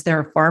oftentimes there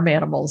are farm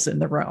animals in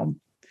the room.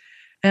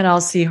 And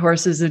I'll see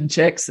horses and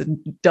chicks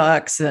and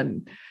ducks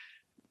and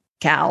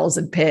cows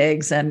and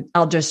pigs, and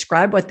I'll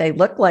describe what they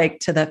look like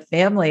to the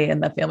family,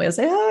 and the family will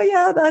say, oh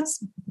yeah,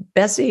 that's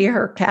Bessie,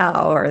 her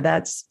cow, or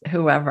that's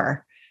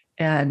whoever.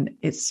 And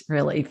it's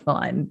really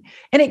fun.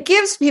 And it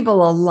gives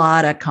people a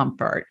lot of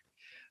comfort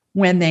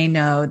when they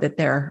know that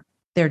their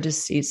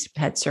deceased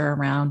pets are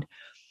around.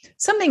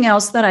 Something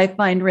else that I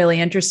find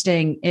really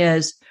interesting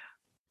is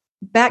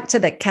back to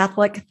the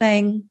Catholic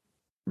thing.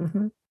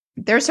 Mm-hmm.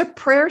 There's a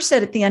prayer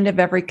said at the end of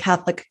every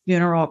Catholic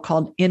funeral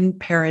called In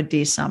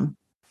Paradisum.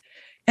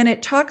 And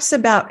it talks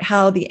about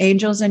how the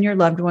angels and your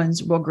loved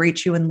ones will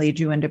greet you and lead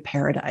you into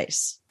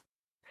paradise.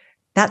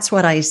 That's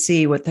what I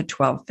see with the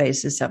 12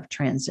 phases of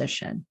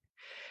transition.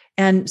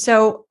 And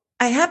so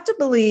I have to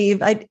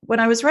believe,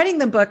 when I was writing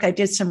the book, I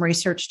did some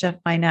research to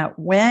find out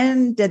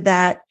when did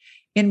that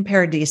In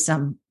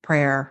Paradisum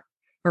prayer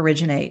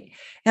originate.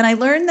 And I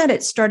learned that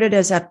it started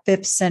as a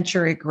 5th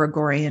century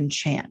Gregorian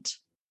chant.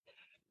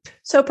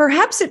 So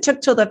perhaps it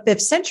took till the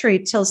 5th century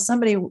till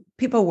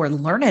people were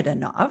learned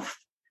enough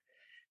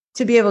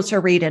to be able to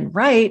read and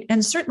write.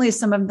 And certainly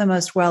some of the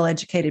most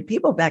well-educated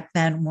people back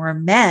then were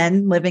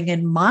men living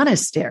in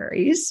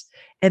monasteries,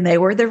 and they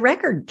were the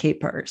record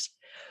keepers.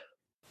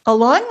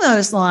 Along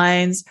those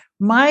lines,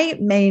 my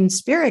main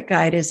spirit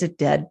guide is a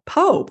dead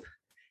pope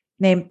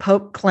named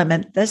Pope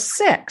Clement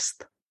VI.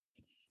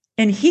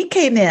 And he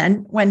came in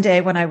one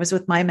day when I was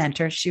with my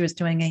mentor. She was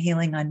doing a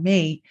healing on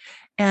me.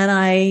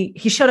 And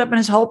he showed up in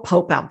his whole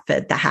Pope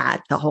outfit, the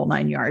hat, the whole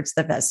 9 yards,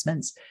 the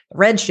vestments, the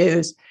red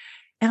shoes.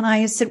 And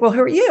I said, well,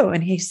 who are you?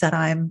 And he said,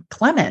 I'm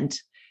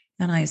Clement.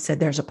 And I said,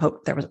 there was a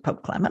Pope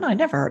Clement. I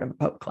never heard of a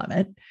Pope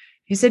Clement.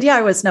 He said, yeah,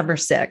 I was number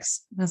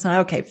 6. I said,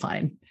 okay,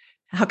 fine.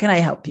 How can I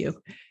help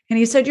you? And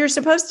he said, you're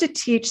supposed to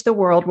teach the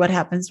world what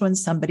happens when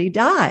somebody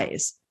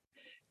dies.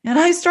 And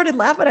I started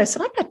laughing. I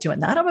said, I'm not doing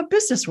that. I'm a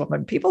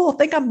businesswoman. People will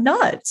think I'm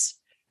nuts.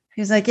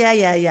 He's like,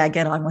 yeah,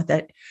 get on with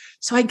it.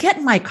 So I get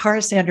in my car,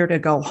 Sandra, to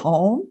go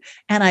home.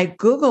 And I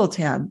Googled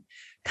him.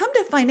 Come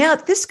to find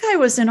out, this guy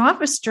was in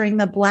office during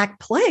the Black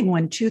Plague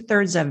when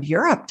 2/3 of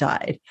Europe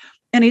died.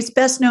 And he's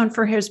best known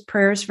for his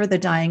prayers for the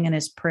dying and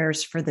his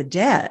prayers for the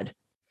dead.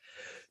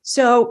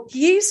 So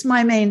he's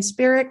my main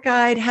spirit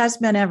guide, has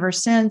been ever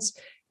since.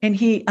 And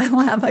I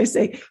laugh, I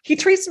say, he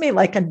treats me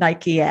like a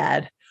Nike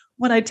ad.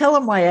 When I tell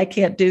him why I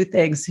can't do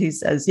things, he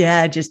says,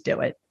 yeah, just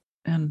do it.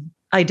 And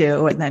I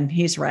do. And then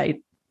he's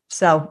right.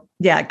 So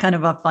yeah, kind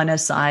of a fun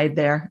aside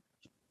there.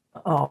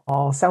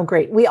 Oh, so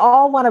great. We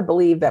all want to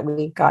believe that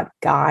we've got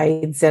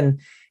guides and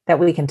that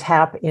we can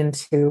tap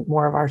into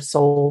more of our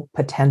soul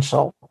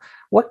potential.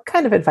 What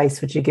kind of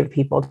advice would you give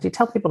people? Do you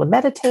tell people to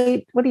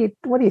meditate? What do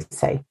you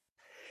say?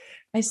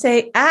 I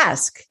say,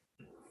 ask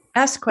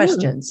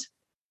questions.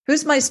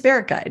 Who's my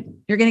spirit guide?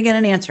 You're going to get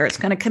an answer. It's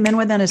going to come in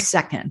within a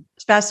second,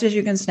 as fast as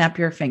you can snap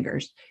your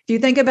fingers. If you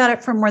think about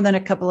it for more than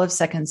a couple of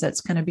seconds, that's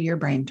going to be your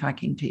brain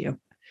talking to you.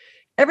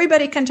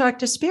 Everybody can talk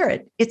to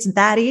spirit. It's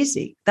that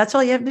easy. That's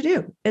all you have to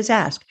do is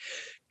ask.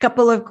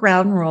 Couple of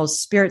ground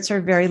rules. Spirits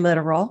are very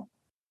literal.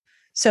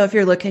 So if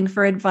you're looking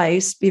for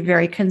advice, be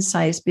very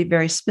concise, be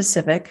very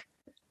specific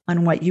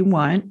on what you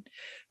want.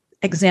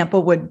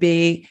 Example would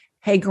be,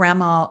 hey,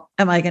 Grandma,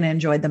 am I going to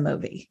enjoy the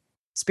movie?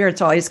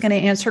 Spirit's always going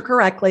to answer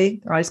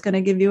correctly. They're always going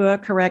to give you a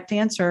correct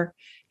answer.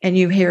 And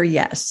you hear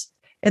yes.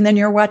 And then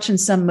you're watching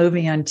some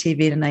movie on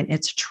TV tonight.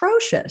 It's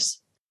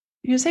atrocious.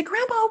 You say,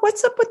 Grandma,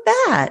 what's up with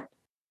that?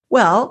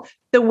 Well,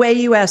 the way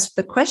you ask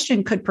the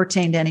question could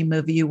pertain to any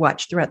movie you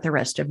watch throughout the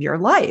rest of your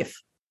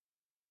life.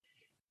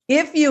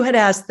 If you had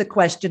asked the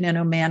question in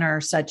a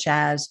manner such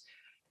as,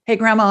 hey,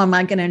 Grandma, am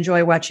I going to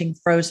enjoy watching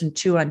Frozen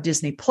 2 on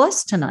Disney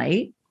Plus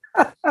tonight?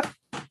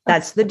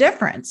 That's the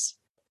difference.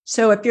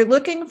 So if you're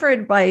looking for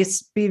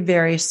advice, be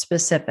very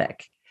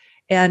specific.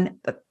 And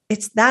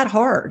it's that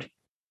hard.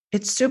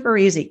 It's super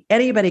easy.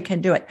 Anybody can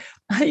do it.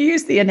 I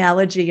use the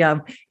analogy of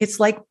it's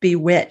like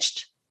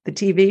Bewitched, the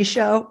TV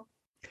show.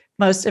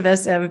 Most of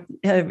us have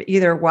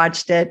either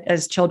watched it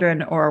as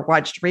children or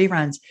watched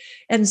reruns.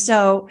 And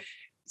so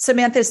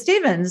Samantha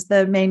Stevens,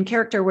 the main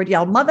character, would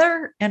yell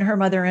mother, and her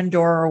mother and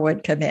Dora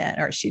would come in,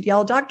 or she'd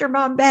yell Dr.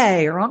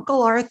 Bombay or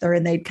Uncle Arthur,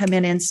 and they'd come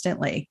in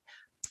instantly.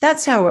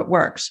 That's how it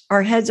works.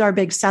 Our heads are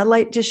big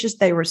satellite dishes.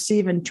 They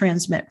receive and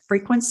transmit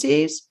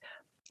frequencies.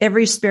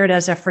 Every spirit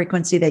has a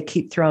frequency they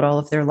keep throughout all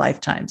of their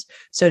lifetimes.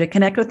 So to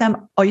connect with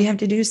them, all you have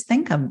to do is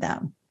think of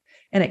them.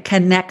 And it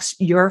connects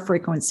your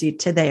frequency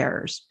to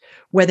theirs.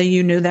 Whether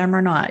you knew them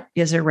or not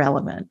is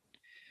irrelevant.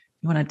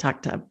 You want to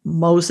talk to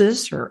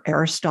Moses or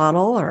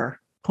Aristotle or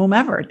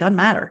whomever, it doesn't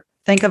matter.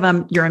 Think of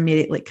them, you're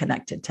immediately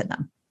connected to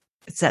them.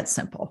 It's that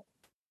simple.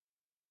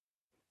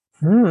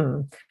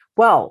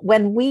 Well,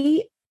 when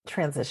we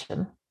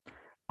transition,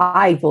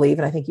 I believe,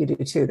 and I think you do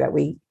too, that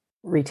we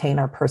retain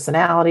our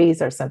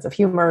personalities, our sense of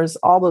humors,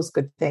 all those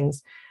good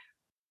things.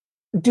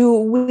 Do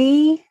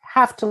we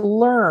have to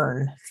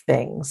learn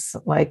things?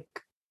 Like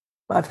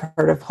I've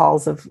heard of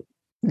halls of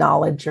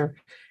knowledge,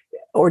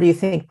 or do you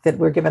think that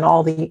we're given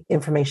all the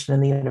information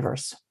in the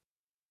universe?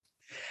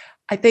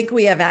 I think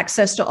we have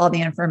access to all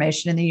the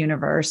information in the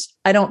universe.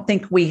 I don't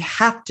think we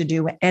have to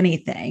do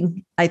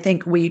anything. I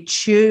think we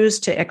choose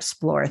to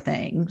explore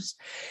things.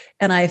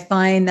 And I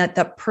find that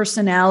the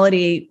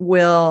personality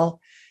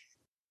will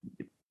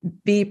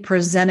be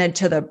presented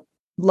to the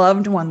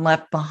loved one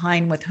left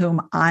behind with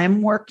whom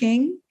I'm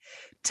working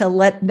to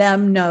let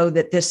them know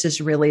that this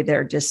is really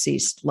their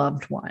deceased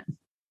loved one.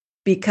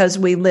 Because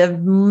we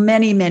live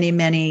many, many,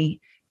 many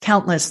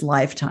countless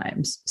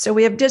lifetimes. So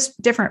we have just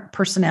different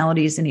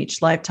personalities in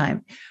each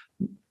lifetime.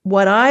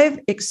 What I've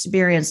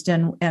experienced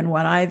and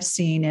what I've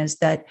seen is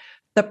that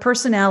the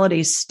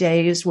personality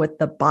stays with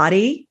the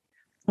body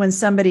when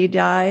somebody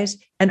dies,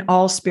 and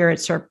all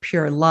spirits are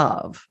pure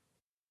love.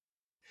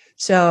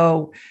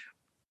 So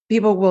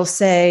people will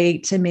say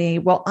to me,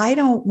 well, I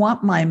don't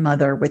want my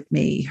mother with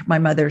me, my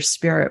mother's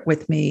spirit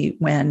with me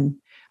when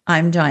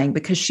I'm dying,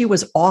 because she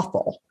was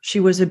awful.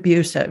 She was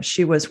abusive.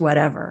 She was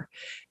whatever.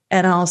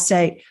 And I'll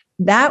say,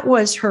 that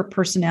was her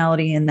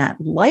personality in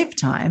that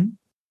lifetime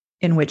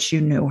in which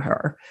you knew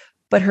her.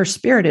 But her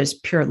spirit is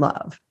pure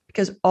love,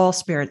 because all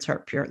spirits are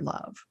pure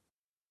love.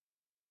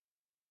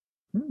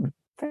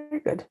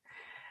 Very good.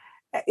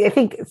 I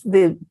think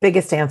the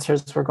biggest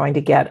answers we're going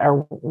to get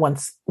are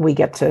once we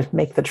get to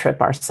make the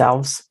trip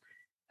ourselves.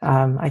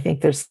 I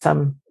think there's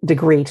some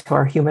degree to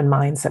our human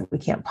minds that we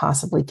can't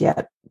possibly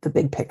get the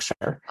big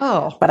picture.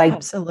 Oh, but I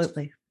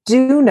absolutely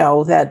do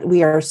know that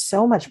we are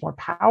so much more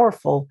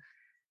powerful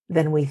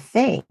than we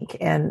think.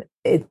 And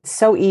it's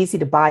so easy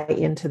to buy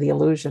into the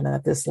illusion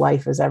that this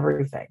life is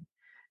everything.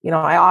 You know,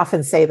 I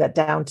often say that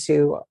down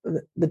to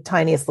the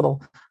tiniest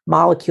little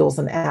molecules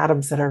and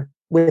atoms that are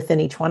within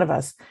each one of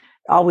us,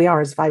 all we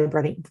are is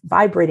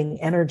vibrating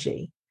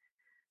energy,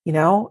 you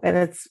know, and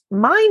it's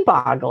mind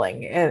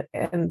boggling.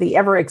 And the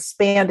ever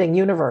expanding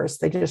universe,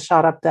 they just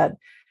shot up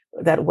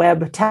that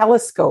Webb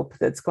telescope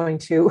that's going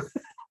to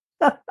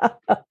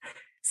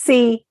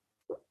see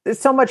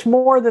so much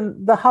more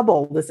than the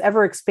Hubble, this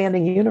ever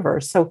expanding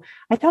universe. So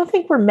I don't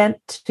think we're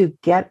meant to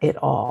get it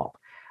all.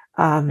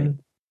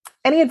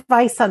 Any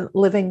advice on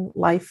living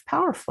life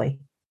powerfully?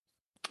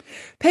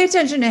 Pay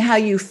attention to how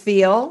you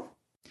feel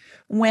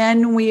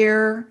when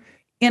we're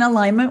in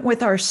alignment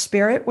with our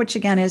spirit, which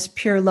again is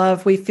pure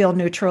love. We feel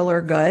neutral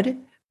or good.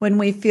 When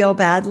we feel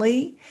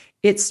badly,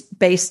 it's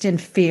based in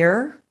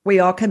fear. We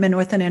all come in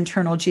with an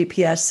internal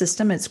GPS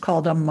system. It's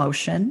called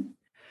emotion.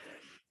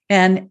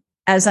 And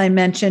as I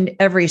mentioned,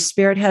 every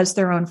spirit has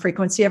their own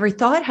frequency. Every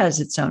thought has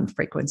its own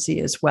frequency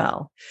as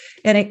well.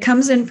 And it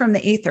comes in from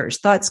the ethers.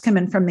 Thoughts come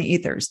in from the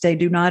ethers. They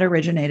do not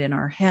originate in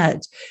our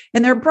heads.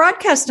 And they're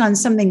broadcast on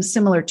something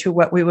similar to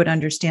what we would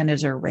understand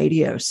as a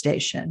radio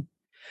station.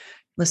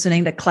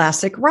 Listening to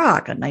classic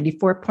rock on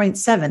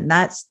 94.7,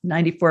 that's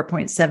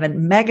 94.7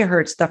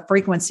 megahertz, the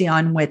frequency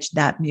on which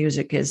that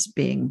music is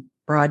being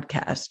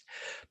broadcast.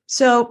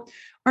 So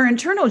our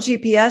internal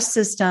GPS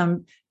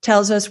system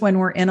tells us when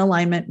we're in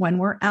alignment, when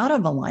we're out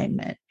of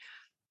alignment.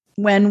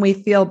 When we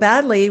feel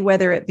badly,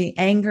 whether it be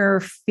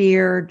anger,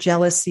 fear,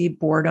 jealousy,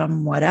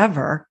 boredom,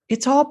 whatever,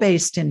 it's all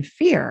based in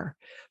fear.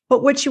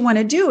 But what you want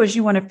to do is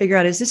you want to figure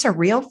out, is this a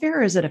real fear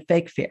or is it a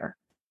fake fear?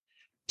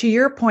 To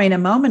your point a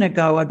moment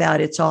ago about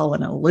it's all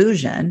an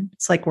illusion,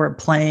 it's like we're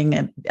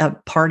playing a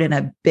part in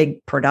a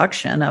big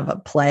production of a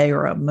play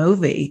or a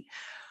movie.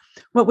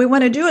 What we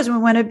want to do is we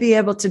want to be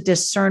able to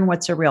discern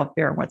what's a real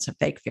fear and what's a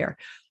fake fear.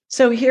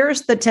 So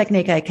here's the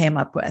technique I came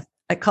up with.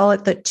 I call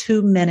it the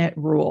 2-minute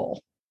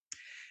rule.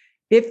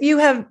 If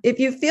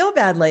you feel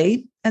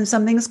badly and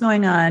something's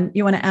going on,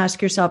 you want to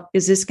ask yourself,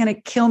 is this going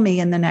to kill me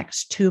in the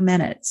next 2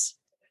 minutes?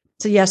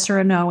 It's a yes or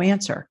a no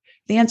answer.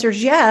 The answer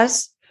is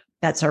yes.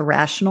 That's a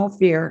rational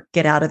fear.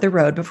 Get out of the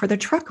road before the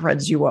truck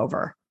runs you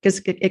over,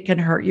 because it can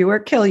hurt you or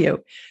kill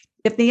you.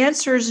 If the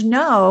answer is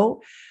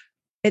no,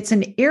 it's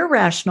an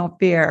irrational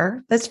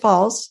fear that's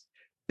false,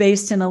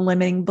 based in a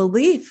limiting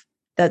belief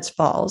that's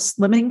false.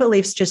 Limiting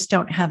beliefs just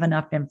don't have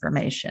enough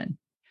information.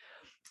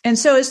 And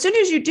so as soon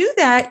as you do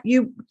that,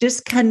 you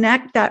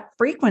disconnect that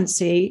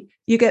frequency,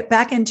 you get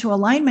back into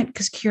alignment,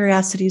 because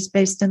curiosity is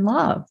based in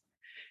love.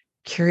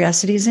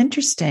 Curiosity is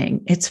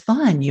interesting. It's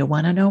fun. You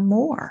want to know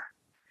more.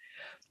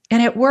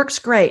 And it works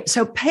great.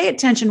 So pay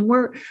attention.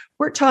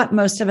 We're taught,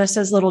 most of us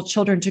as little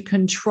children, to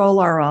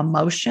control our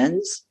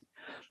emotions.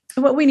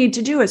 And what we need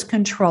to do is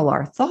control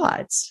our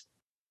thoughts,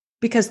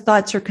 because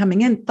thoughts are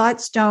coming in.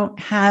 Thoughts don't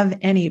have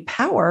any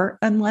power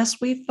unless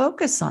we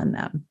focus on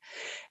them.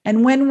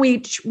 And when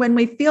we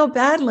feel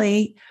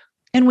badly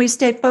and we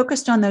stay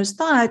focused on those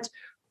thoughts,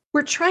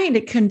 we're trying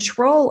to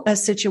control a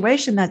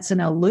situation that's an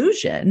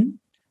illusion,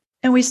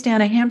 and we stay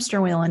on a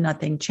hamster wheel and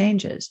nothing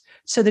changes.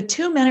 So the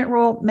 2-minute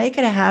rule, make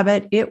it a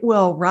habit. It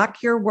will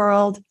rock your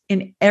world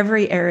in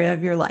every area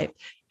of your life.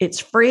 It's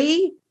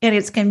free and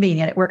it's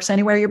convenient. It works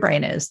anywhere your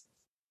brain is.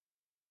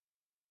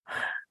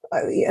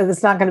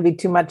 It's not going to be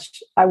too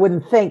much. I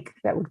wouldn't think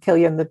that would kill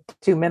you in the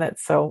 2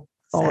 minutes. So,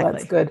 exactly. Oh,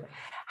 that's good.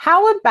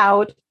 How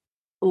about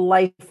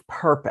life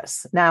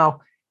purpose?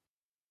 Now,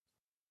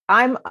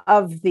 I'm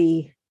of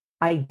the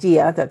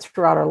idea that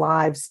throughout our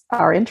lives,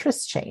 our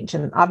interests change.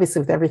 And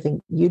obviously with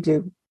everything you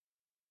do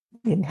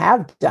and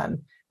have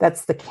done,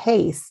 that's the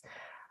case.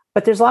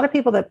 But there's a lot of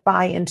people that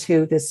buy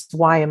into this,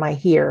 why am I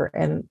here?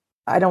 And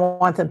I don't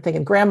want them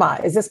thinking, Grandma,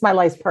 is this my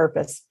life's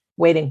purpose?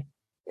 Waiting,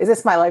 is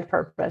this my life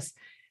purpose?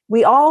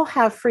 We all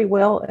have free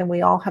will and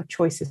we all have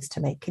choices to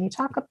make. Can you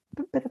talk a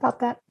bit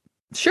about that?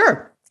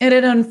 Sure. And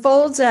it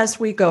unfolds as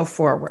we go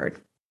forward.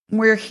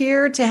 We're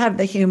here to have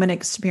the human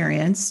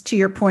experience, to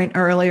your point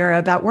earlier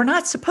about we're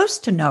not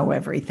supposed to know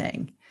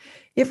everything.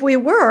 If we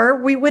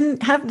were, we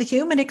wouldn't have the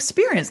human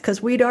experience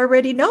because we'd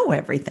already know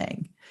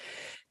everything.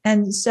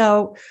 And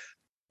so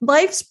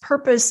life's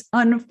purpose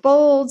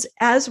unfolds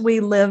as we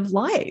live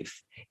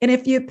life. And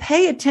if you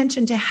pay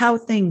attention to how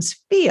things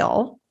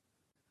feel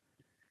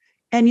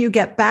and you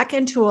get back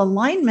into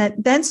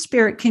alignment, then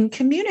spirit can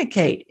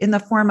communicate in the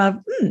form of,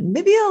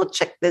 maybe I'll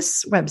check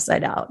this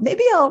website out.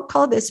 Maybe I'll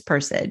call this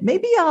person.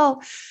 Maybe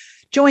I'll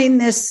join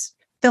this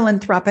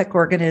philanthropic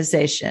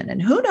organization.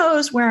 And who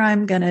knows who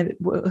I'm going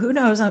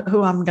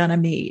to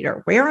meet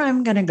or where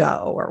I'm going to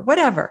go or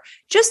whatever.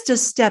 Just a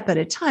step at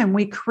a time.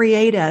 We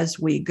create as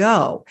we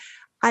go.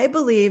 I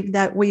believe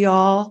that we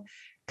all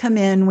come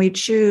in, we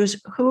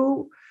choose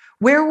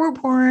where we're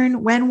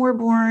born, when we're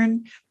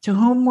born, to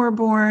whom we're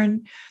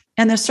born,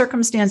 and the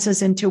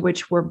circumstances into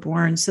which we're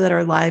born so that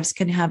our lives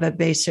can have a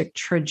basic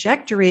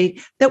trajectory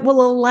that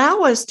will allow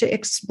us to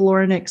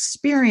explore and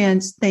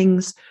experience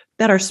things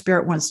that our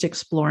spirit wants to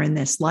explore in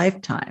this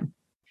lifetime.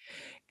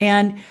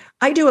 And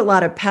I do a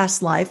lot of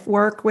past life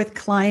work with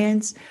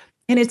clients.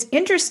 And it's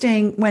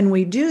interesting when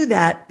we do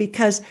that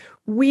because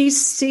we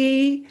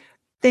see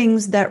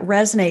things that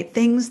resonate,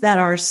 things that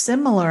are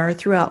similar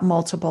throughout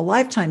multiple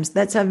lifetimes.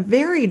 That's a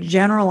very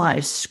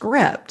generalized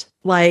script.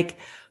 Like,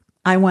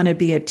 I want to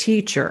be a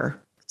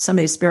teacher.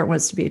 Somebody's spirit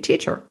wants to be a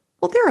teacher.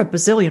 Well, there are a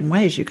bazillion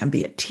ways you can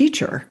be a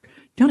teacher. You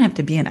don't have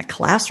to be in a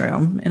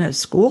classroom, in a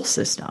school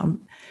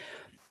system.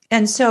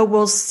 And so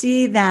we'll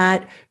see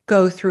that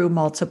go through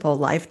multiple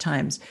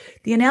lifetimes.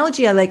 The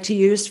analogy I like to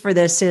use for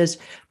this is,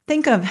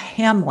 think of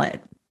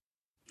Hamlet.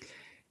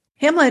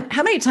 Hamlet,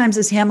 how many times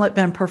has Hamlet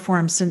been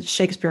performed since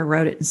Shakespeare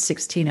wrote it in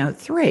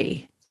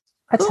 1603?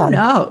 Who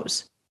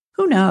knows?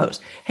 Who knows?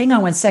 Hang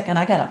on one second.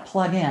 I got to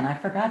plug in. I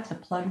forgot to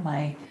plug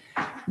my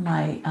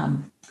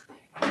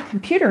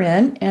computer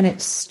in, and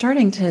it's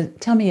starting to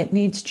tell me it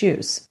needs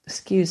juice.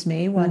 Excuse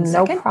me one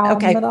second. No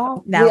problem at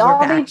all. Now we all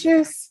back. need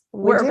juice.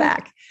 We're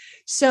back.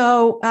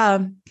 So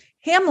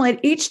Hamlet,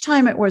 each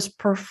time it was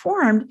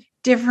performed,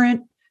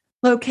 different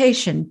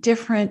location,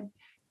 different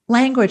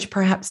language,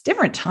 perhaps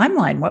different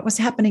timeline. What was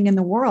happening in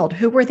the world?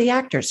 Who were the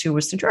actors? Who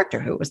was the director?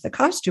 Who was the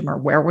costumer?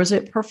 Where was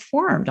it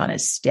performed? On a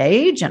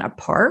stage, in a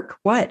park?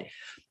 What?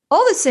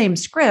 All the same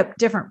script,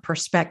 different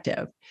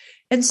perspective.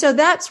 And so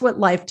that's what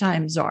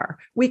lifetimes are.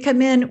 We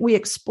come in, we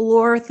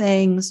explore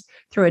things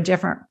through a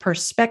different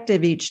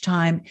perspective each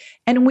time,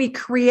 and we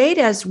create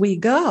as we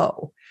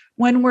go.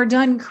 When we're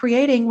done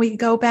creating, we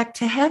go back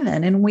to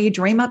heaven and we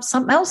dream up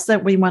something else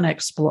that we want to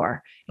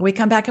explore. And we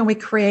come back and we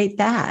create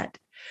that.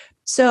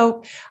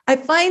 So I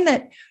find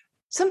that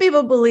some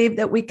people believe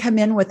that we come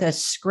in with a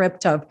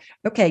script of,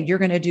 okay, you're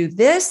going to do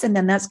this, and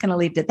then that's going to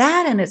lead to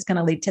that, and it's going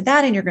to lead to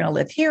that, and you're going to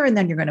live here, and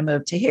then you're going to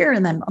move to here,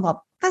 and then,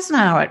 well, that's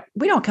not how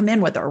we don't come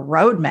in with a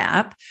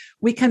roadmap.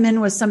 We come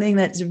in with something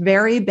that's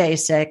very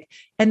basic,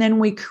 and then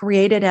we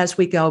create it as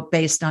we go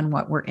based on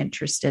what we're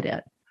interested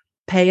in.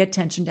 Pay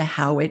attention to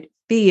how it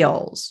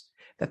feels.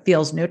 If it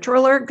feels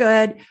neutral or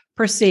good,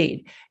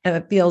 proceed. If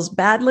it feels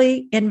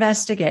badly,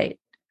 investigate.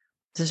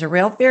 Is this a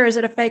real fear? Is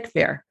it a fake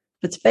fear?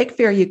 If it's fake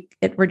fear,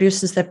 it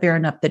reduces the fear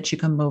enough that you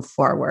can move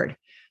forward.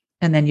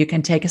 And then you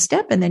can take a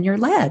step and then you're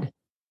led.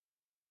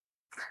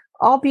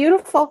 All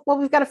beautiful. Well,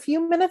 we've got a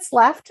few minutes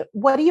left.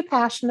 What are you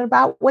passionate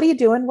about? What are you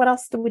doing? What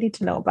else do we need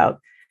to know about?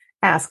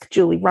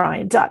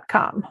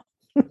 AskJulieRyan.com.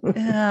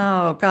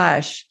 Oh,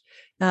 gosh.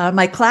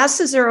 My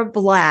classes are a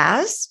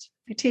blast.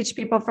 I teach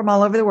people from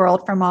all over the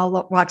world, from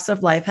all walks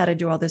of life, how to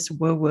do all this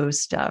woo-woo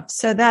stuff.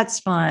 So that's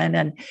fun.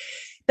 And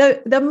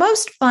the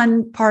most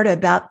fun part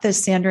about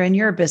this, Sandra, and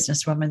you're a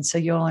businesswoman, so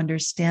you'll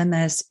understand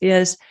this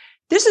is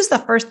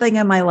the first thing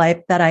in my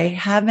life that I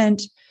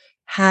haven't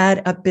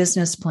had a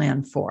business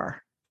plan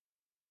for.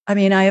 I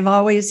mean, I have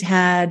always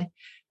had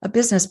a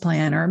business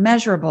plan or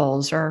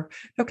measurables or,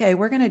 okay,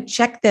 we're going to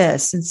check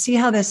this and see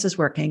how this is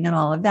working and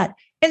all of that.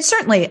 And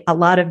certainly a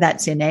lot of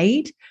that's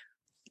innate.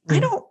 I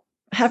don't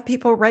have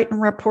people writing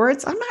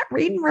reports. I'm not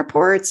reading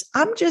reports.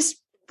 I'm just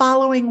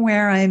following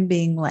where I'm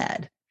being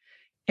led.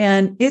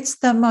 And it's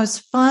the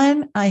most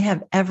fun I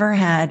have ever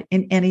had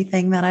in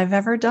anything that I've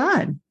ever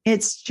done.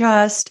 It's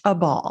just a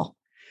ball.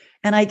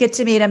 And I get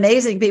to meet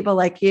amazing people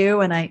like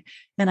you, and I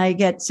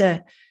get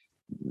to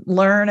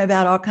learn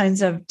about all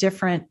kinds of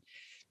different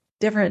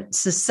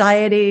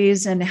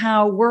societies and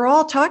how we're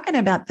all talking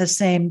about the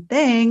same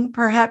thing.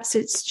 Perhaps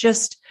it's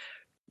just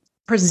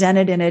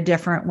presented in a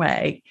different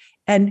way.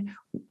 And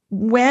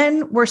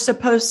when we're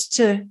supposed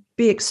to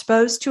be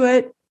exposed to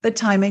it, the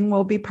timing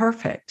will be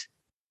perfect.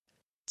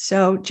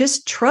 So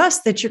just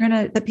trust that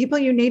the people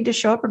you need to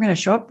show up are going to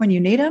show up when you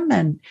need them,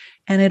 and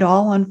it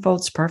all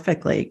unfolds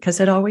perfectly,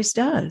 because it always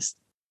does.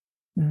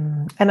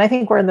 And I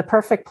think we're in the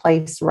perfect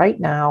place right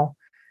now.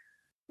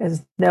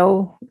 There's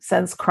no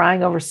sense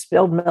crying over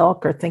spilled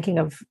milk or thinking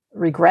of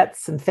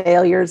regrets and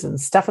failures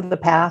and stuff of the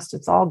past.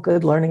 It's all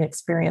good learning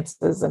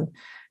experiences. And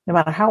no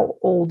matter how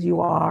old you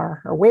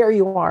are or where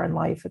you are in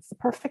life, it's the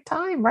perfect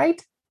time,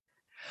 right?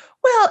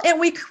 Well, and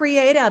we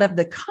create out of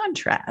the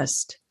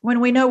contrast. When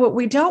we know what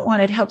we don't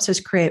want, it helps us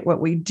create what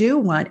we do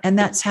want. And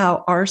that's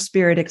how our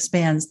spirit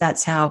expands.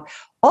 That's how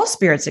all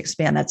spirits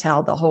expand. That's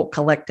how the whole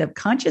collective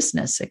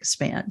consciousness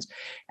expands.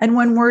 And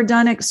when we're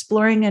done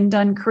exploring and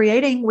done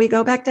creating, we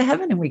go back to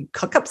heaven and we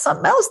cook up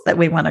something else that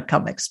we want to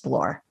come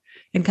explore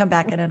and come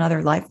back in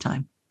another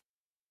lifetime.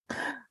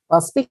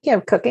 Well, speaking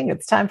of cooking,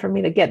 it's time for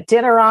me to get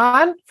dinner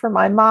on for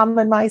my mom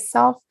and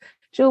myself.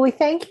 Julie,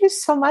 thank you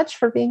so much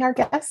for being our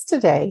guest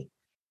today.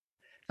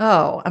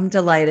 Oh, I'm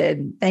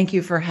delighted. Thank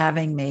you for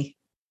having me.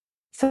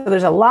 So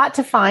there's a lot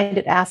to find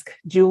at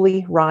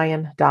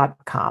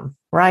AskJulieRyan.com,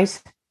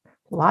 right?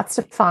 Lots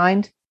to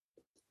find.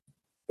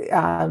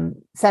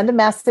 Send a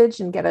message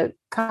and get a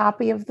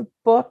copy of the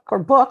book or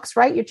books,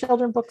 right? Your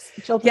children's books.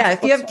 Yeah,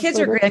 if you have kids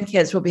or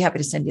grandkids, we'll be happy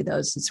to send you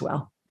those as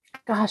well.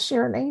 Gosh,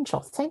 you're an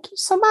angel. Thank you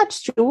so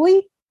much,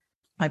 Julie.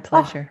 My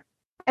pleasure.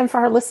 And for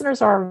our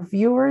listeners or our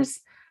viewers,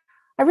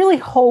 I really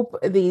hope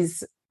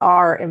these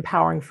are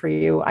empowering for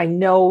you. I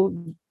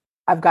know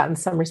I've gotten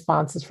some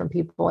responses from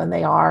people, and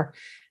they are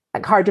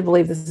hard to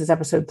believe this is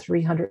episode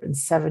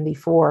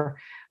 374.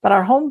 But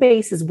our home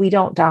base is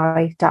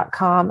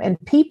WeDon'tDie.com, and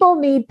people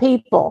need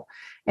people.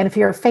 And if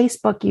you're a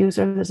Facebook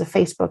user, there's a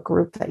Facebook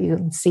group that you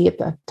can see at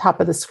the top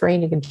of the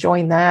screen. You can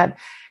join that.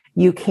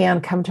 You can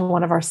come to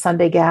one of our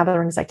Sunday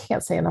gatherings. I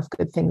can't say enough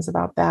good things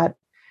about that.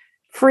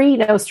 Free,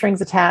 no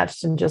strings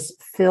attached, and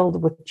just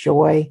filled with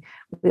joy.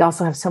 We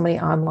also have so many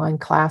online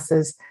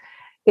classes.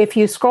 If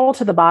you scroll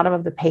to the bottom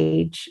of the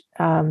page,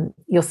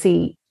 you'll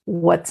see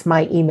what's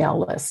my email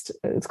list.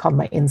 It's called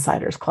my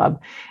Insiders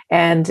Club.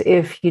 And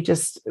if you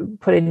just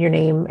put in your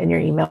name and your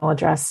email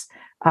address,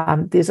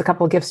 there's a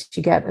couple of gifts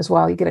you get as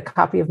well. You get a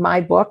copy of my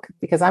book,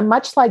 because I'm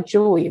much like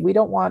Julie. We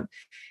don't want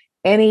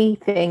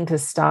anything to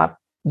stop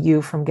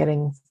you from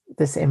getting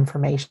this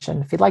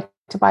information. If you'd like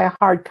to buy a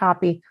hard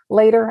copy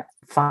later,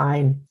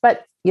 fine,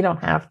 but you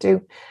don't have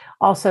to.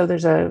 Also,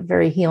 there's a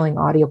very healing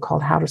audio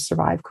called How to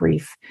Survive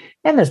Grief.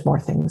 And there's more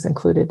things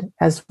included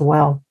as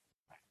well.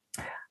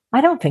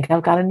 I don't think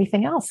I've got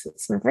anything else.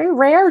 It's very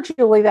rare,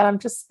 Julie, that I'm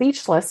just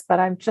speechless, but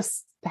I'm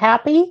just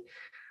happy.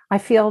 I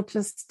feel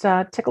just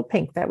tickled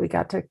pink that we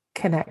got to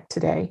connect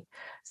today.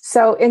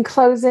 So in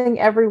closing,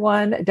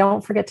 everyone,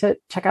 don't forget to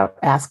check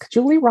out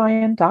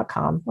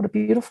AskJulieRyan.com. What a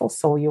beautiful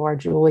soul you are,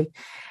 Julie.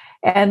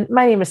 And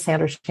my name is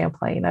Sandra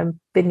Champlain. I've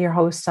been your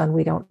host on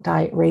We Don't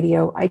Die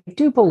Radio. I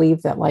do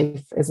believe that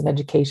life is an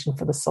education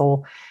for the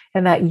soul,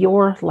 and that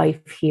your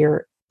life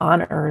here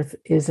on earth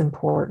is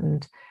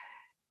important.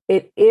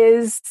 It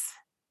is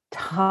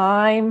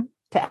time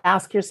to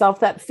ask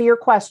yourself that fear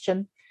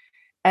question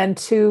and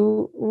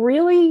to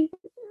really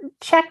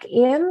check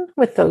in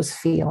with those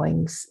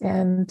feelings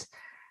and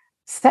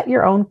set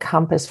your own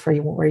compass for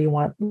you where you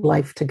want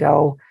life to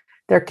go.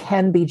 There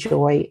can be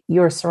joy.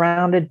 You're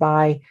surrounded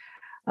by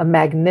a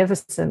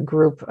magnificent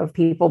group of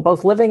people,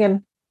 both living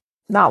and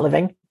not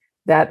living,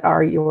 that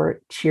are your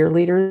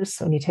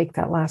cheerleaders. When you take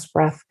that last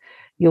breath,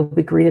 you'll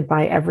be greeted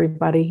by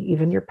everybody,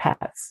 even your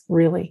pets,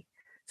 really.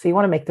 So you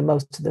want to make the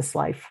most of this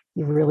life.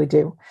 You really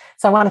do.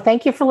 So I want to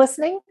thank you for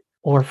listening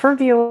or for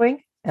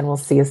viewing, and we'll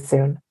see you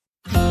soon.